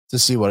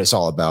see what it's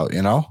all about,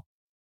 you know?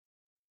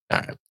 All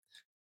right.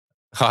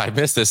 Oh, I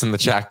missed this in the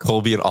chat.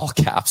 Colby in all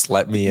caps,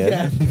 let me in.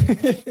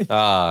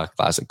 Yeah.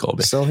 Classic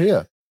Colby. Still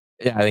here.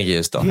 Yeah, I think he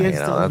is still hanging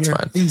out.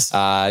 That's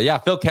fine. Yeah,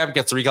 Phil Kemp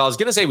gets a recall. I was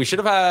going to say we should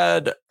have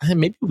had,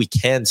 maybe we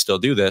can still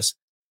do this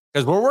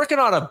because we're working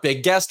on a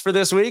big guest for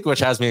this week, which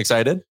has me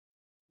excited.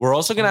 We're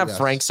also going to have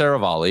Frank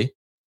Saravalli,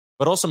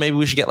 but also maybe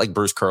we should get like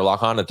Bruce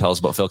Kurlock on to tell us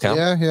about Phil Kemp.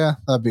 Yeah.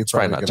 That'd be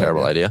probably not a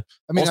terrible idea.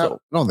 I mean, also,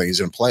 I don't think he's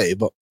going to play,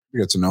 but we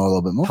get to know a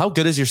little bit more. How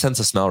good is your sense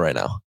of smell right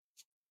now?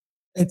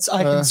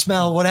 I can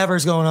smell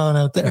whatever's going on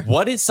out there.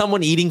 What is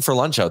someone eating for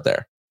lunch out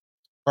there?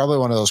 Probably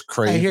one of those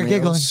crave I hear meals.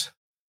 giggling.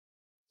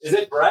 Is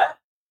it Brett?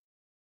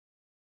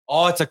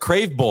 Oh, it's a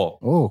Crave Bowl.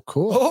 Oh,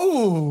 cool.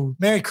 Oh,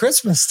 Merry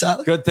Christmas,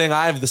 Tyler. Good thing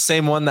I have the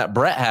same one that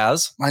Brett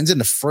has. Mine's in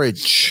the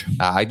fridge.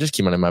 I just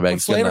keep it in my bag.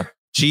 What flavor?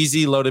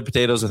 Cheesy loaded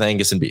potatoes with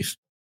Angus and beef.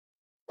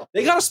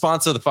 They got to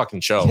sponsor the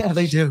fucking show. Yeah,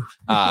 they do.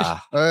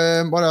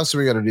 What else do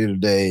we got to do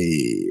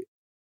today?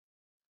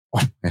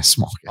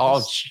 Small guest.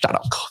 Oh, shut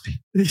up, Colby.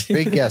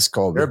 Big guest,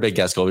 Colby. You're a big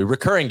guest, Colby.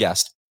 Recurring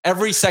guest.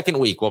 Every second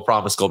week, we'll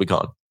promise Colby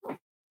Con.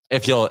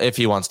 If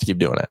he wants to keep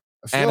doing it.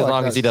 And as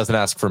long as he doesn't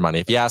ask for money.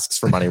 If he asks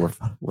for money, we're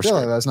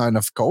like that's not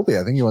enough for Colby.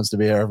 I think he wants to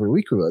be here every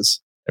week with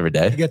us. Every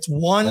day. He gets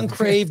one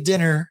Crave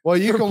dinner. Well,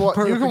 you can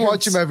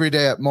watch him every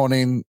day at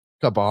Morning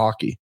Cup of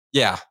Hockey.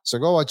 Yeah. So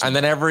go watch him. And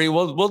then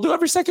we'll do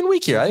every second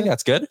week here. I think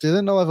that's good.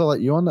 Didn't know ever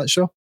let you on that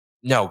show?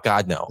 No,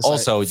 God, no. It's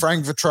also, like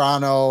Frank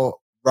Vetrano,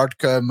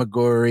 Rutger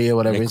McGorry, or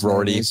whatever his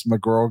name is.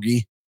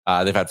 McGroggy.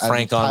 They've had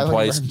Frank on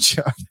twice.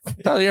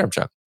 Tyler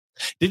Yaremchuk.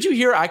 Did you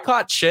hear I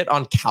caught shit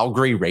on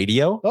Calgary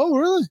radio? Oh,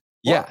 really?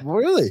 Yeah. What,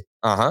 really?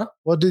 Uh-huh.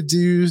 What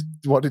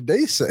did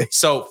they say?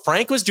 So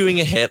Frank was doing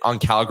a hit on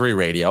Calgary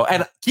radio.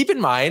 And keep in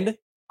mind,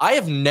 I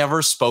have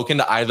never spoken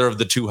to either of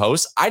the two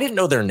hosts. I didn't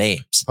know their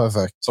names.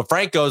 Perfect. So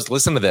Frank goes,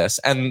 listen to this.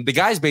 And the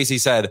guys basically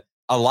said,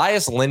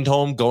 Elias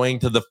Lindholm going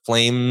to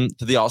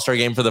the All-Star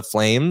game for the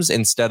Flames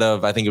instead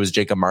of, I think it was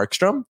Jacob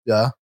Markstrom.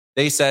 Yeah.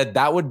 They said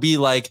that would be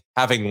like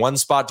having one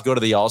spot to go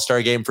to the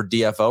All-Star game for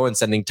DFO and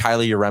sending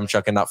Tyler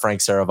Yaremchuk and not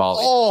Frank Saravalli.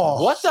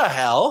 Oh, what the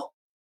hell?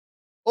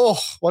 Oh,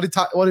 what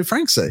did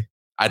Frank say?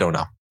 I don't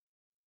know.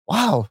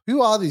 Wow.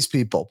 Who are these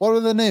people? What are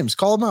their names?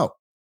 Call them out.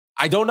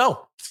 I don't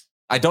know.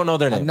 I don't know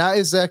their name. And that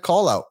is their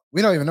call out.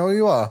 We don't even know who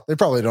you are. They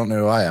probably don't know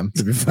who I am,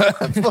 to be fair.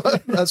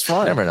 But that's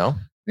fine. Never know.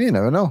 You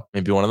never know.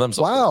 Maybe one of them's.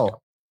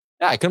 Wow.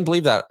 Yeah, I couldn't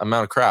believe that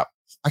amount of crap.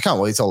 I can't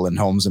wait till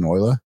Lindholm's an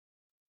Oiler.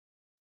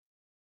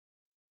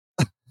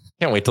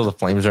 Can't wait till the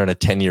Flames are in a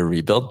 10-year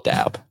rebuild.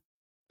 Dab.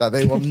 That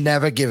they will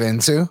never give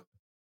into.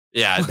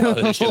 Yeah, no,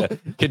 they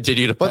should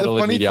continue to pedal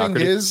in mediocrity. But the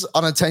funny thing is,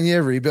 on a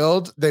 10-year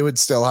rebuild, they would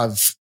still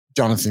have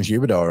Jonathan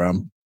Huberdeau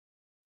around.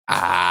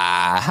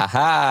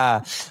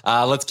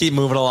 Let's keep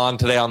moving along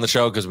today on the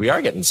show because we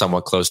are getting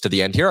somewhat close to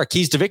the end here. Our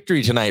keys to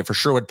victory tonight for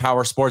Sherwood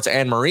Power Sports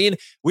and Marine.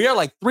 We are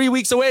like 3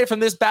 weeks away from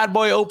this bad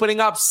boy opening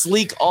up.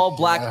 Sleek, all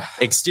black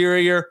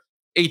exterior,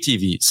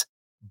 ATVs,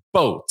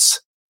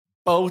 boats,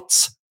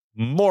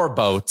 more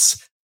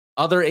boats,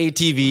 other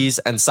ATVs,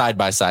 and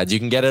side-by-sides. You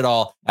can get it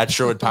all at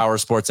Sherwood Power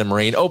Sports and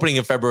Marine, opening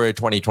in February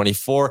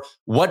 2024.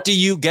 What do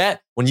you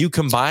get when you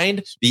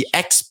combine the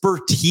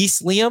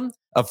expertise, Liam,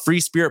 of Free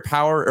Spirit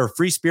Power or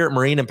Free Spirit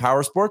Marine and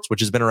Power Sports, which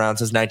has been around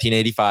since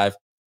 1985,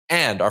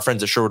 and our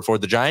friends at Sherwood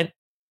Ford the Giant,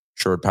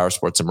 Sherwood Power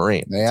Sports and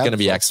Marine. It's going to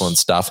be excellent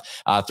stuff.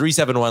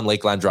 371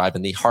 Lakeland Drive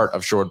in the heart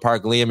of Sherwood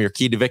Park. Liam, your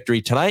key to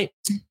victory tonight?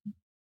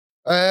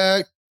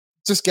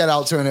 Just get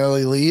out to an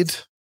early lead.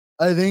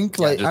 I think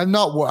I don't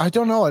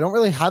know. I don't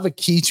really have a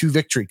key to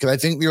victory because I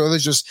think the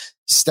Oilers just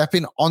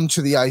stepping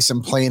onto the ice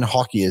and playing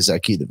hockey is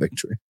that key to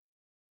victory.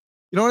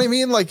 You know what I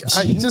mean? Like,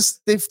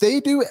 if they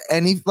do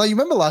you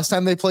remember last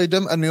time they played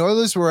them and the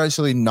Oilers were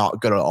actually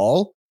not good at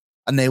all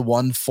and they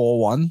won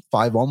 4-1,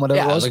 5-1, whatever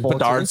it was. Like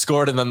Bedard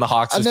scored and then the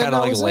Hawks was kind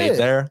of like laid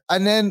there.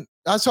 And then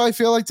that's how I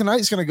feel like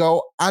tonight's going to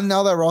go. And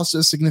now that roster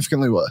is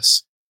significantly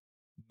worse.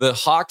 The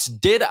Hawks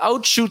did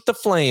outshoot the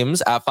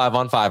Flames at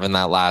 5-on-5 in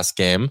that last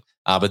game.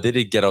 But they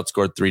did get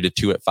outscored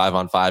 3-2 at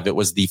 5-on-5. It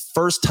was the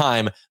first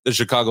time the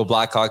Chicago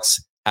Blackhawks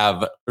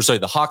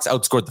the Hawks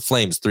outscored the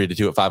Flames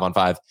 3-2 at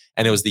 5-on-5.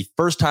 And it was the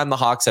first time the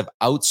Hawks have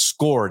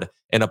outscored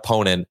an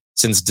opponent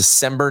since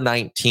December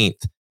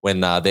 19th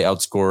when they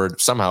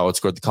somehow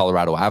outscored the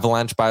Colorado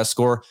Avalanche by a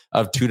score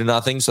of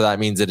 2-0. So that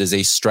means it is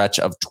a stretch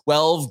of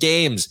 12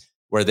 games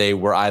where they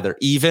were either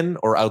even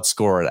or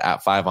outscored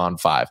at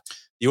 5-on-5.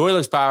 The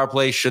Oilers power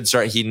play should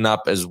start heating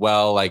up as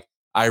well. Like,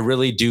 I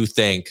really do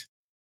think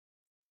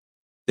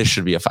this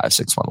should be a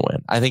 5-6-1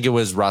 win. I think it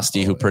was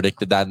Rusty who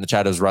predicted that in the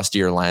chat. It was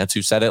Rusty or Lance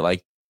who said it.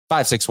 Like,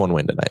 5-6-1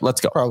 win tonight. Let's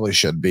go. Probably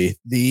should be.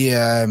 Do you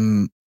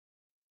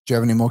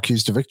have any more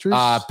keys to victories?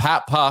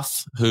 Pat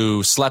Puff,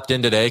 who slept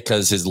in today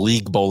because his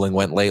league bowling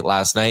went late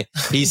last night,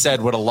 he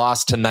said, would a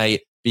loss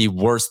tonight be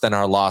worse than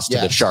our loss to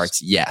the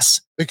Sharks?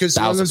 Yes. Because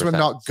the Oilers were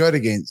not good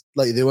against,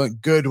 like, they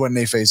weren't good when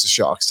they faced the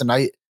Sharks.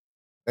 Tonight,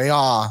 they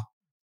are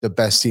the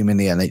best team in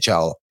the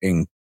NHL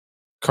in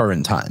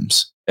current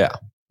times. Yeah.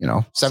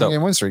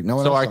 7-game win streak.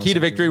 So our key to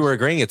victory, we're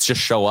agreeing, it's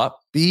just show up.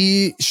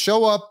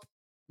 Show up.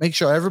 Make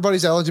sure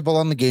everybody's eligible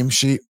on the game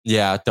sheet.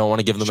 Yeah, don't want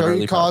to give them show an early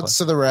your cards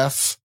to the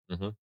ref.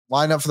 Mm-hmm.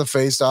 Line up for the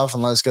face-off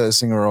and let's get this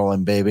thing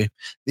rolling, baby.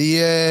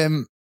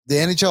 The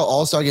NHL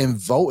All-Star Game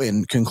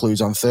voting concludes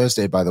on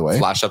Thursday, by the way.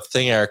 Flash up the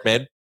thing Eric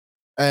made.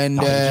 And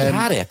you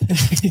had it.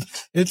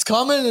 It's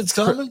coming.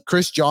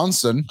 Chris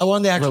Johnson I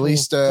won the actual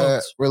released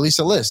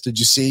a list. Did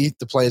you see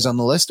the players on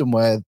the list and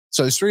where?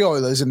 So there's 3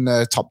 Oilers in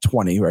the top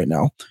 20 right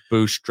now.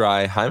 Bush,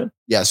 Dry, Hyman.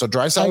 Yeah, so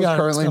Draisaitl is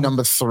currently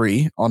number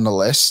 3 on the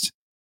list.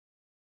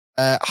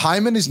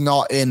 Hyman is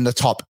not in the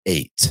top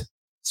 8.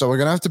 So we're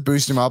going to have to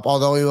boost him up,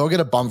 although he will get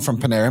a bump from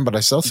Panarin, but I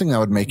still think that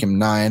would make him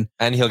 9.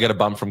 And he'll get a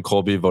bump from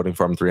Colby voting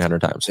for him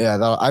 300 times.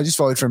 Yeah, I just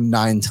voted for him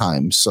 9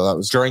 times. So that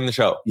was during the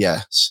show.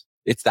 Yes.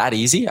 It's that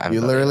easy?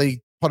 You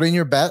literally put in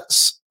your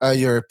bets,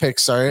 your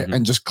picks,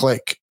 and just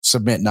click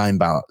submit 9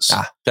 ballots.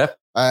 Okay.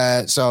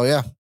 So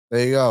yeah,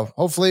 there you go.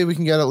 Hopefully we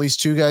can get at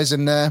least 2 guys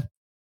in there.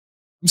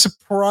 I'm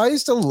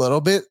surprised a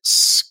little bit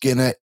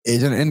Skinner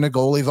isn't in the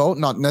goalie vote,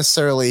 not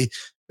necessarily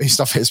based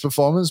off his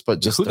performance,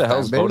 but just who the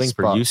hell's voting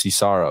for UC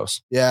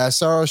Saros? Yeah,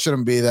 Saros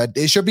shouldn't be that.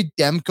 It should be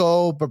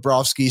Demko,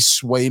 Bobrovsky,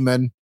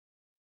 Swayman.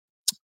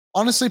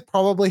 Honestly,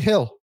 probably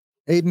Hill.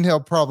 Aiden Hill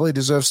probably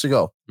deserves to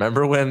go.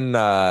 Remember when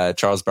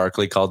Charles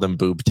Barkley called him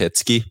Boob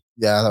Titsky?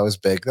 Yeah, that was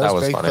big. That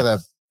was big funny.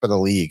 for the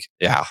league.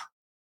 Yeah.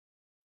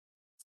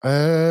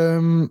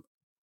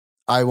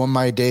 I won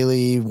my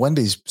daily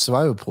Wendy's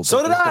survival pool.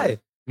 So did I.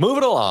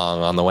 Moving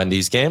along on the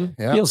Wendy's game.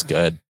 Yeah. Feels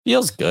good,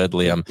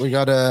 Liam. We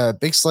got a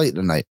big slate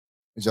tonight.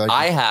 Would you like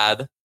I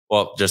had,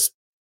 well, just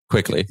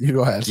quickly. You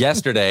go ahead.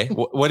 Yesterday,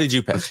 what did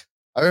you pick?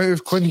 I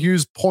have Quinn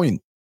Hughes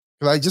point.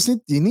 Because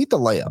you need the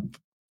layup.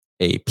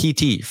 A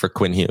PT for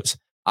Quinn Hughes.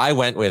 I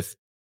went with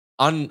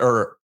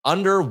under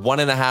 1.5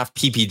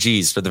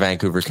 PPGs for the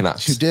Vancouver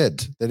Canucks. You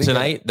did.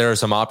 Tonight, there are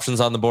some options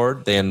on the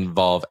board. They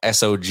involve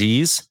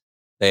SOGs.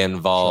 They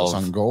involve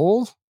shots on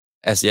goal.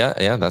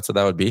 Yeah, that's what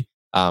that would be.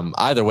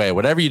 Either way,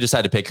 whatever you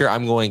decide to pick here,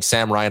 I'm going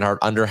Sam Reinhart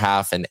under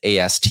half and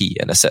AST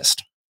an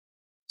assist.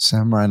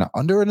 Sam Reinhart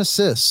under an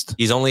assist.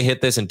 He's only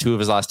hit this in 2 of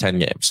his last 10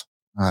 games.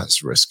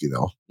 That's risky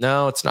though.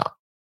 No, it's not.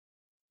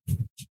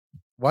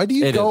 Why do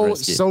you go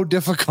so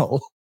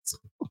difficult?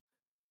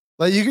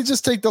 Like you could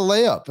just take the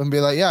layup and be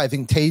like, yeah, I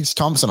think Tage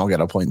Thompson will get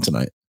a point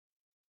tonight.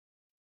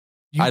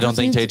 I don't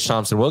think Tage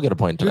Thompson will get a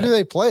point tonight. Who do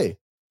they play?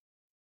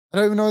 I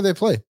don't even know who they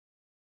play.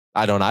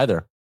 I don't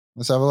either.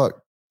 Let's have a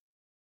look.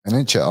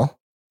 NHL.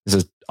 This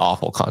is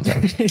awful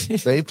content.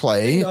 They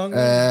play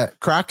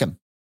Kraken.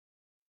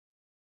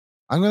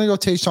 I'm going to go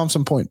Tage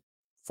Thompson point.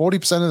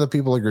 40% of the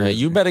people agree.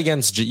 You bet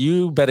against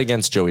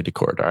Joey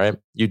Decourt. All right,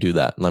 you do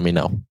that. Let me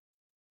know.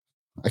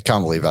 I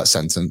can't believe that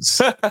sentence.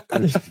 All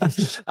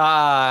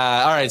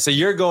right, so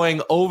you're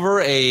going over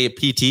a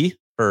PT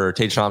for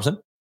Tage Thompson.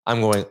 I'm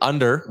going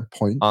under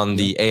on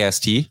the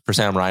AST for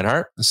Sam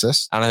Reinhart.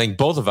 Assist. And I think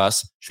both of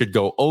us should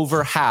go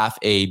over half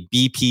a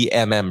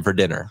BPMM for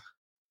dinner.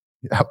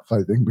 Yeah,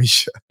 I think we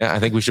should. Yeah, I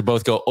think we should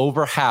both go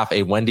over half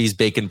a Wendy's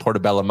Bacon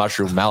Portobello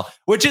Mushroom Melt,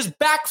 which is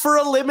back for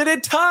a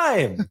limited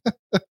time.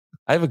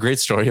 I have a great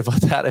story about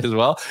that as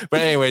well.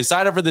 But anyway,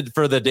 sign up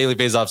for the Daily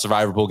Face-Off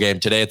Survivor Pool game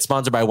today. It's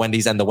sponsored by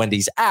Wendy's and the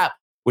Wendy's app,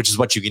 which is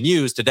what you can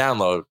use to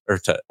download or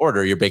to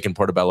order your Bacon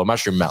Portobello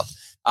Mushroom Melt.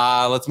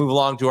 Let's move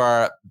along to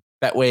our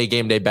Betway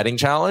Game Day Betting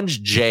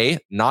Challenge. Jay,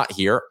 not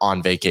here,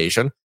 on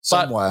vacation.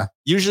 Somewhere. But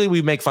usually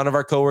we make fun of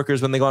our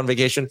coworkers when they go on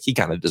vacation. He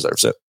kind of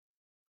deserves it.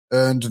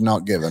 Earned,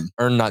 not given.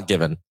 Earned, not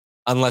given.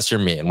 Unless you're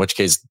me, in which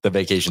case the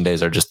vacation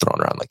days are just thrown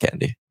around like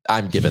candy.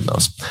 I'm giving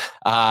those.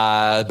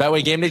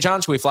 Betway Game Day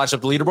Challenge. Should we flash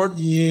up the leaderboard?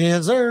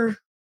 Yes, sir.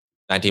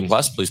 19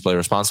 plus. Please play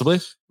responsibly.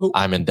 Ooh.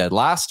 I'm in dead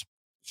last.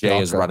 Jay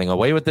is running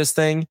away with this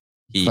thing.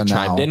 He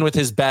chimed in with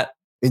his bet.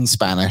 In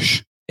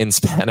Spanish.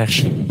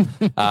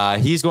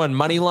 He's going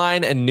money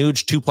line and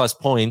Nuge 2+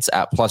 points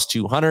at plus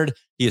 200.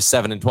 He is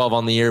 7-12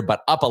 on the year,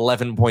 but up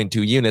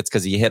 11.2 units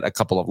because he hit a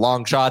couple of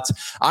long shots.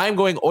 I'm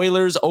going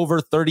Oilers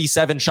over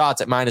 37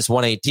 shots at minus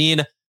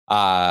 118.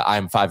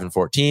 I'm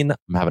 5-14.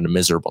 I'm having a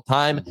miserable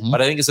time,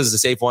 but I think this is a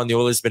safe one. The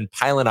Oilers have been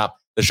piling up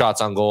the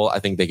shots on goal. I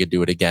think they could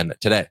do it again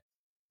today.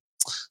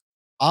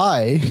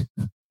 I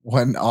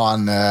went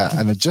on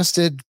an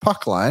adjusted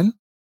puck line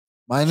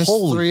minus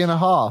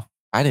 3.5.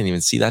 I didn't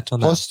even see that till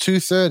now. Plus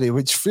 230,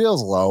 which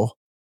feels low.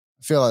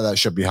 I feel like that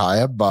should be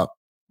higher, but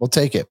we'll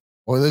take it.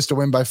 Oilers to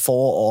win by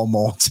 4 or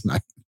more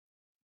tonight.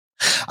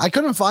 I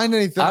couldn't find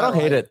anything. I don't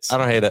hate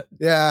it.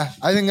 Yeah,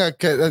 I think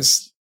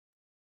that's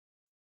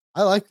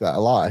I like that a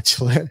lot,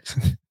 actually.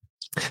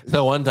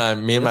 So one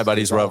time, me and my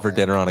buddies were out for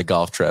dinner on a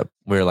golf trip.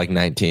 We were like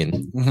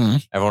 19. Mm-hmm.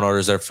 Everyone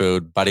orders their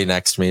food. Buddy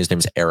next to me, his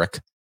name's Eric,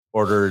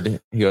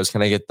 he goes,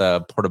 can I get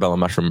the portobello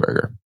mushroom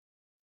burger?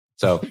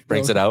 So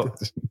brings it out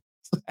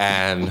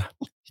and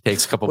he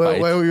takes a couple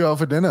bites. Where were you out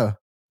for dinner?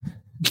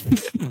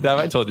 Have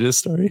I told you this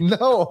story?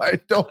 No,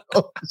 I don't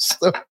know the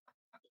story.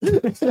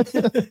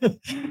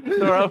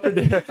 We're out for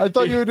dinner. I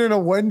thought you were doing a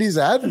Wendy's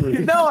ad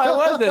read. No, I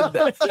wasn't.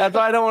 That's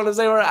why I don't want to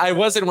say where I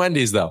was in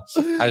Wendy's though.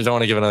 I just don't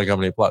want to give another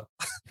company a plug.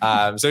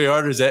 So he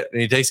orders it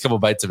and he takes a couple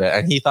bites of it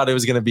and he thought it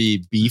was going to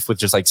be beef with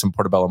just like some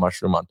portobello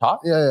mushroom on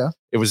top. Yeah.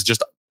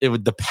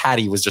 The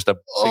patty was just a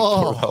big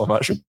portobello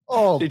mushroom.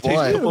 Oh, he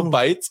takes a couple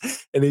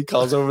bites and he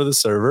calls over the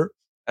server.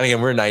 And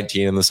again, we're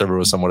 19 and the server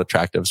was somewhat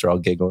attractive. So we're all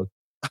giggling.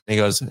 And he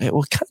goes, hey,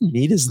 what kind of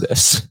meat is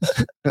this?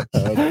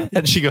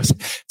 And she goes,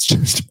 it's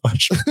just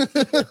mushroom.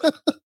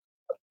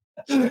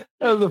 That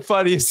was the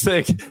funniest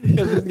thing.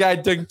 This guy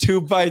took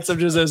 2 bites of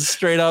just a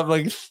straight up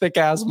like thick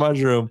ass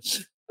mushroom.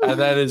 And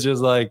then it's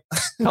just like,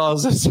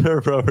 calls the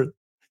server over.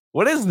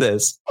 What is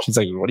this? She's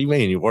like, what do you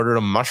mean? You ordered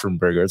a mushroom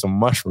burger. It's a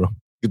mushroom.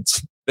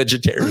 It's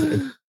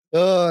vegetarian.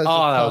 That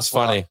was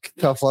funny.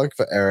 Tough luck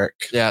for Eric.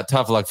 Yeah,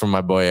 tough luck for my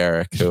boy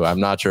Eric, who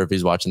I'm not sure if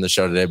he's watching the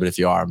show today, but if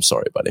you are, I'm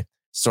sorry, buddy.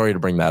 Sorry to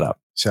bring that up.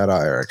 Shout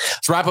out, Eric.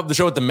 Let's wrap up the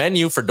show with the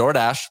menu for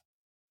DoorDash.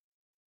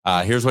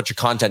 Here's what your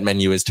content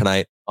menu is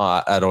tonight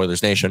at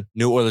Oilers Nation.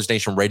 New Oilers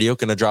Nation radio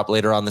going to drop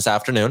later on this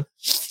afternoon.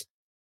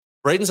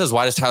 Braden says,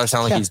 why does Tyler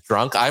sound like he's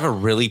drunk? I have a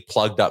really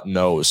plugged up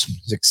nose.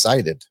 He's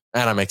excited.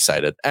 And I'm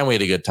excited. And we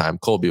had a good time.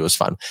 Colby was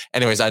fun.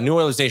 Anyways, New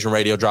Oilers Nation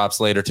radio drops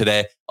later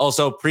today.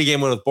 Also,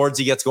 pregame win with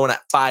Boardsy gets going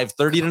at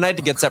 5:30 tonight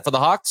to get set for the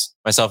Hawks.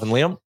 Myself and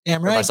Liam.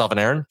 Damn right. Myself and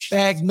Aaron.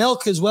 Bagged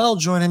Milk as well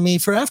joining me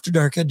for After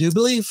Dark, I do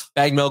believe.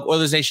 Bagged Milk,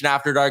 Oilers Nation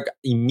After Dark,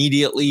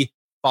 immediately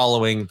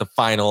following the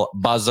final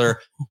buzzer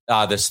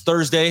this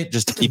Thursday.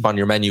 Just to keep on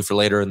your menu for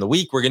later in the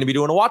week, we're going to be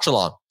doing a watch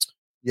along.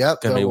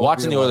 Yep. Going to be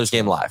watching the Oilers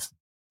game live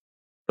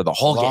for the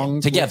whole game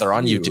together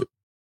on YouTube.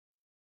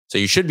 So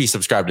you should be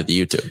subscribed to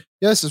the YouTube.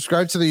 Yeah,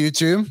 subscribe to the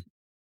YouTube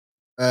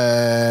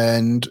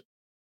and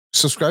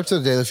subscribe to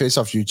the Daily Face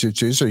Off YouTube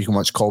too, so you can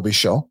watch Colby's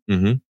show.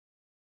 7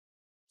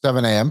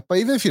 a.m. But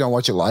even if you don't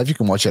watch it live, you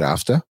can watch it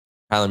after.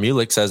 Tyler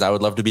Mulick says, I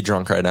would love to be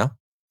drunk right now.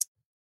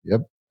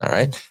 Yep. All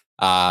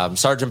right.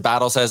 Sergeant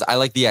Battle says, I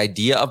like the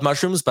idea of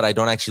mushrooms, but I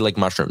don't actually like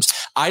mushrooms.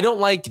 I don't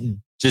like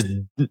just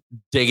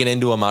digging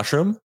into a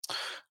mushroom,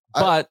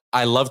 but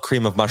I love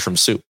cream of mushroom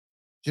soup.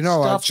 You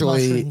know, Stuffed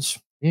actually, mushrooms.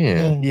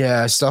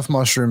 yeah, stuffed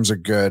mushrooms are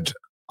good.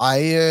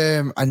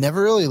 I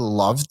never really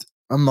loved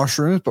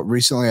mushrooms, but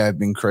recently I've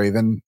been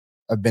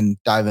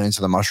diving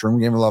into the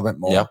mushroom game a little bit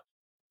more. Yep.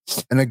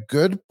 And a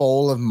good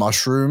bowl of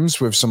mushrooms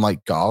with some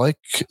like garlic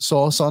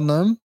sauce on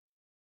them.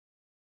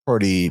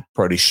 Pretty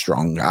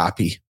strong,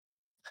 happy.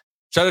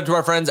 Shout out to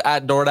our friends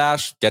at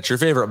DoorDash. Get your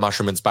favorite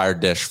mushroom-inspired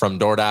dish from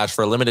DoorDash.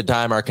 For a limited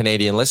time, our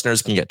Canadian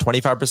listeners can get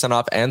 25%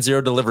 off and 0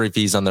 delivery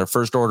fees on their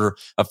first order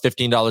of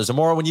 $15 or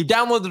more when you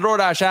download the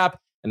DoorDash app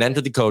and enter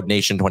the code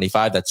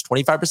NATION25. That's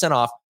 25%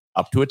 off,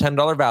 up to a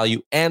 $10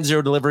 value, and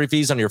 0 delivery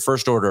fees on your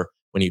first order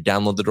when you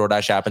download the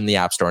DoorDash app in the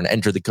App Store and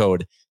enter the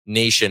code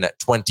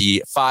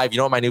NATION25. You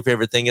know what my new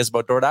favorite thing is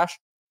about DoorDash?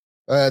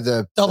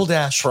 The Double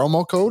Dash.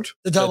 Promo code?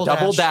 The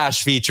Double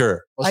Dash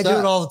feature. I do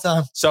it all the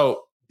time.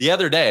 So the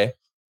other day,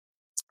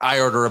 I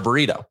order a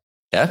burrito.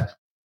 Yeah.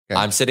 Okay.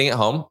 I'm sitting at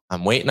home.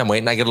 I'm waiting.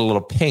 I get a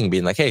little ping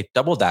being like, hey,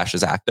 Double Dash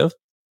is active.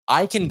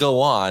 I can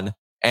go on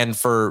and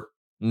for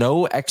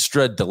no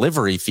extra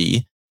delivery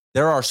fee,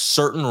 there are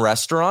certain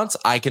restaurants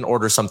I can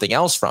order something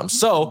else from.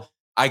 So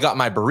I got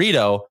my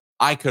burrito.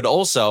 I could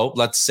also,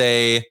 let's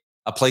say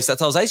a place that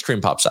sells ice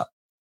cream pops up.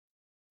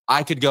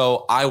 I could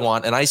go, I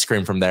want an ice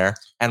cream from there.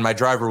 And my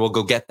driver will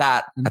go get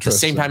that at the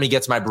same time he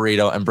gets my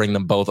burrito and bring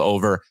them both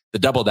over. The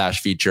Double Dash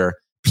feature.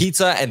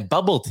 Pizza and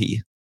bubble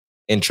tea.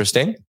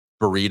 Interesting.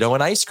 Burrito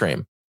and ice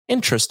cream.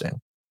 Interesting.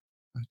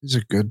 These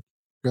are good.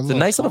 It's a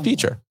nice little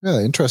feature.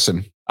 Yeah,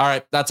 interesting. All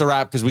right, that's a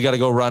wrap because we got to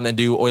go run and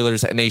do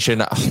Oilers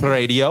Nation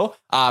Radio.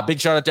 Big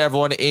shout out to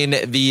everyone in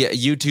the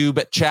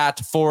YouTube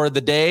chat for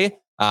the day.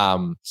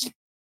 I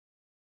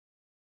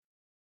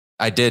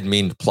did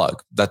mean to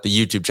plug that the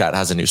YouTube chat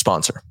has a new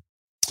sponsor.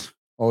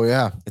 Oh,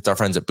 yeah. It's our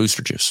friends at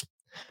Booster Juice.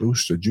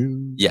 Booster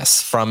Juice.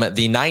 Yes. From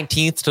the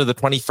 19th to the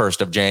 21st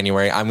of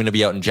January, I'm going to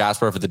be out in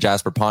Jasper for the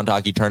Jasper Pond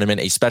Hockey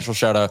Tournament. A special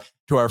shout out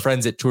to our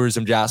friends at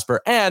Tourism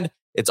Jasper. And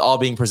it's all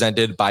being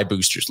presented by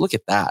Boosters. Look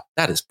at that.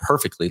 That is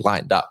perfectly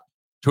lined up.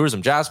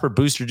 Tourism Jasper,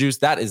 Booster Juice.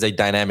 That is a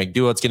dynamic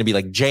duo. It's going to be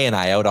like Jay and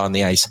I out on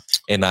the ice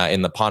in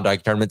the Pond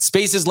Hockey Tournament.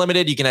 Space is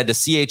limited. You can head to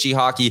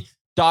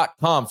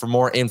chehockey.com for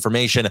more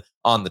information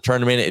on the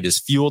tournament. It is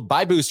fueled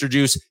by Booster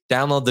Juice.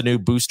 Download the new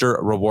Booster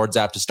Rewards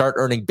app to start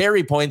earning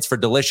berry points for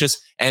delicious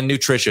and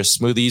nutritious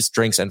smoothies,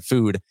 drinks, and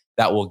food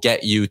that will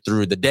get you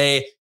through the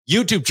day.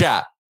 YouTube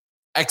chat.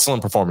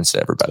 Excellent performance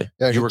to everybody.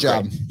 Yeah, you were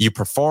job. Great. You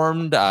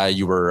performed.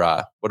 You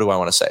were, what do I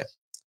want to say?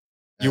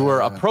 You were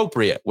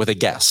appropriate with a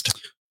guest.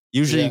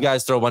 Usually you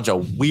guys throw a bunch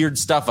of weird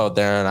stuff out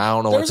there, and I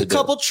don't know There what was to a do.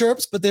 couple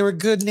chirps, but they were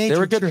good natured. They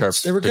were good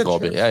chirps. They were good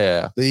chirps.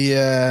 Yeah.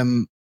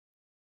 The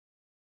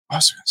what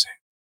was I gonna say?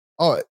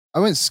 Oh, I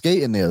went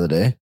skating the other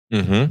day.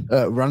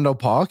 Mm-hmm. Rundle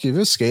Park. You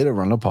ever skate at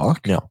Rundle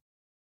Park? No.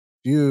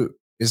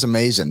 It's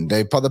amazing.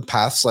 They put the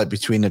paths like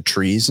between the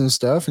trees and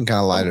stuff and kind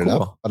of light it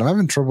up. But I'm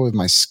having trouble with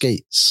my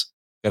skates.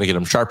 Got to get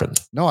them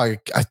sharpened. No, I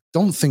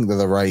don't think they're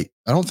the right.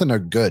 I don't think they're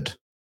good.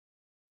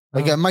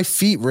 Like my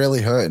feet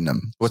really hurting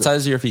them. What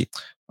size are your feet?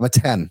 I'm a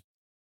 10.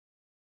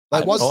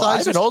 Like what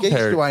size of skates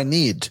do I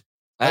need?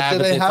 Like, do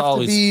they have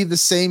to be the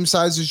same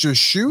size as your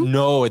shoe?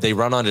 No, they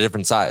run on a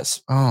different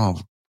size.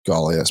 Oh,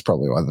 golly. That's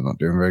probably why they're not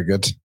doing very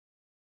good.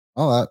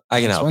 Oh, that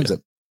I can help explains you.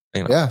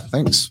 it. Yeah,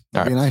 thanks.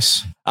 That'd be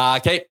nice.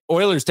 Okay,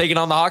 Oilers taking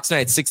on the Hawks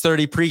tonight.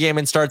 6:30 pregame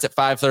and starts at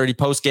 5:30.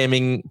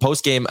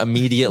 Postgame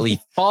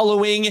immediately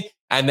following,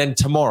 and then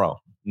tomorrow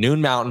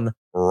noon Mountain.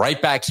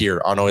 Right back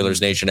here on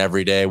Oilers Nation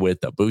every day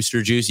with the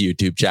Booster Juice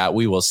YouTube chat.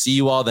 We will see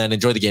you all then.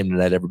 Enjoy the game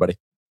tonight, everybody.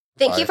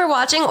 Thank you for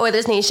watching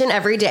Oilers Nation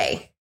every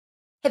day.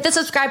 Hit the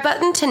subscribe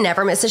button to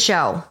never miss a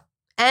show.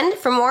 And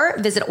for more,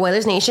 visit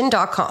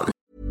OilersNation.com.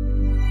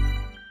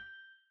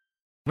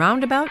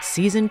 Roundabout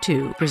Season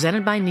 2,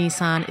 presented by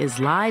Nissan, is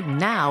live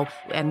now,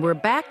 and we're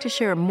back to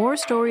share more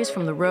stories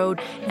from the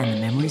road and the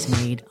memories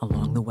made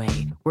along the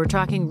way. We're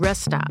talking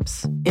rest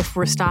stops. If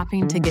we're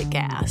stopping to get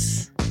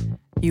gas,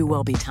 you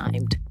will be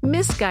timed.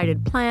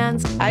 Misguided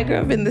plans. I grew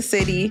up in the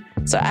city,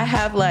 so I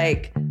have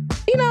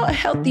a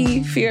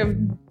healthy fear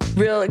of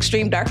real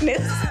extreme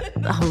darkness.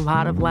 A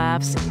lot of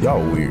laughs.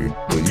 Y'all weird,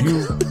 but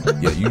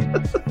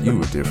you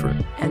were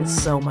different. And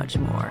so much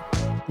more.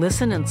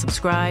 Listen and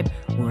subscribe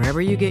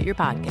wherever you get your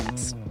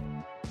podcasts.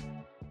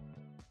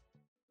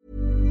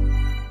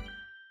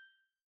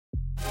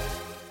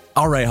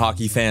 All right,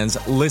 hockey fans,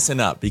 listen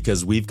up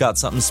because we've got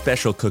something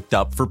special cooked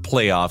up for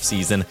playoff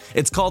season.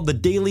 It's called the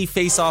Daily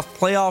Face-Off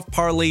Playoff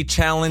Parlay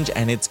Challenge,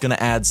 and it's going to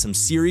add some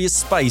serious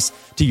spice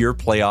to your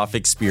playoff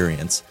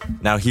experience.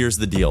 Now, here's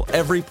the deal.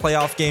 Every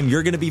playoff game,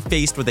 you're going to be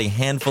faced with a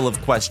handful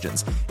of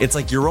questions. It's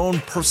like your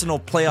own personal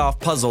playoff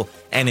puzzle,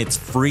 and it's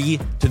free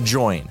to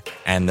join.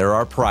 And there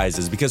are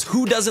prizes, because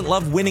who doesn't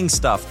love winning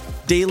stuff?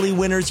 Daily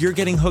winners, you're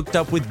getting hooked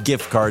up with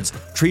gift cards.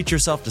 Treat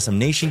yourself to some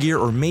Nation gear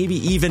or maybe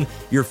even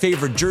your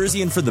favorite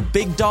jersey. And for the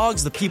big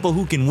dogs, the people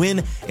who can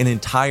win an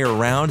entire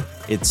round,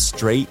 it's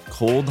straight,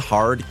 cold,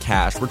 hard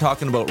cash. We're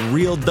talking about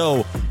real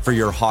dough for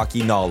your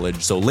hockey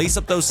knowledge. So lace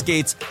up those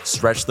skates,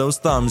 stretch those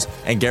thumbs,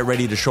 and get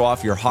ready to show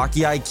off your hockey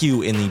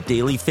IQ in the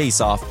Daily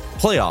Face-Off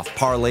Playoff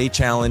Parlay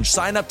Challenge.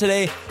 Sign up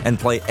today and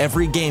play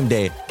every game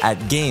day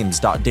at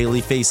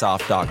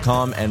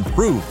games.dailyfaceoff.com and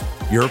prove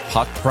your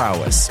puck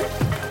prowess.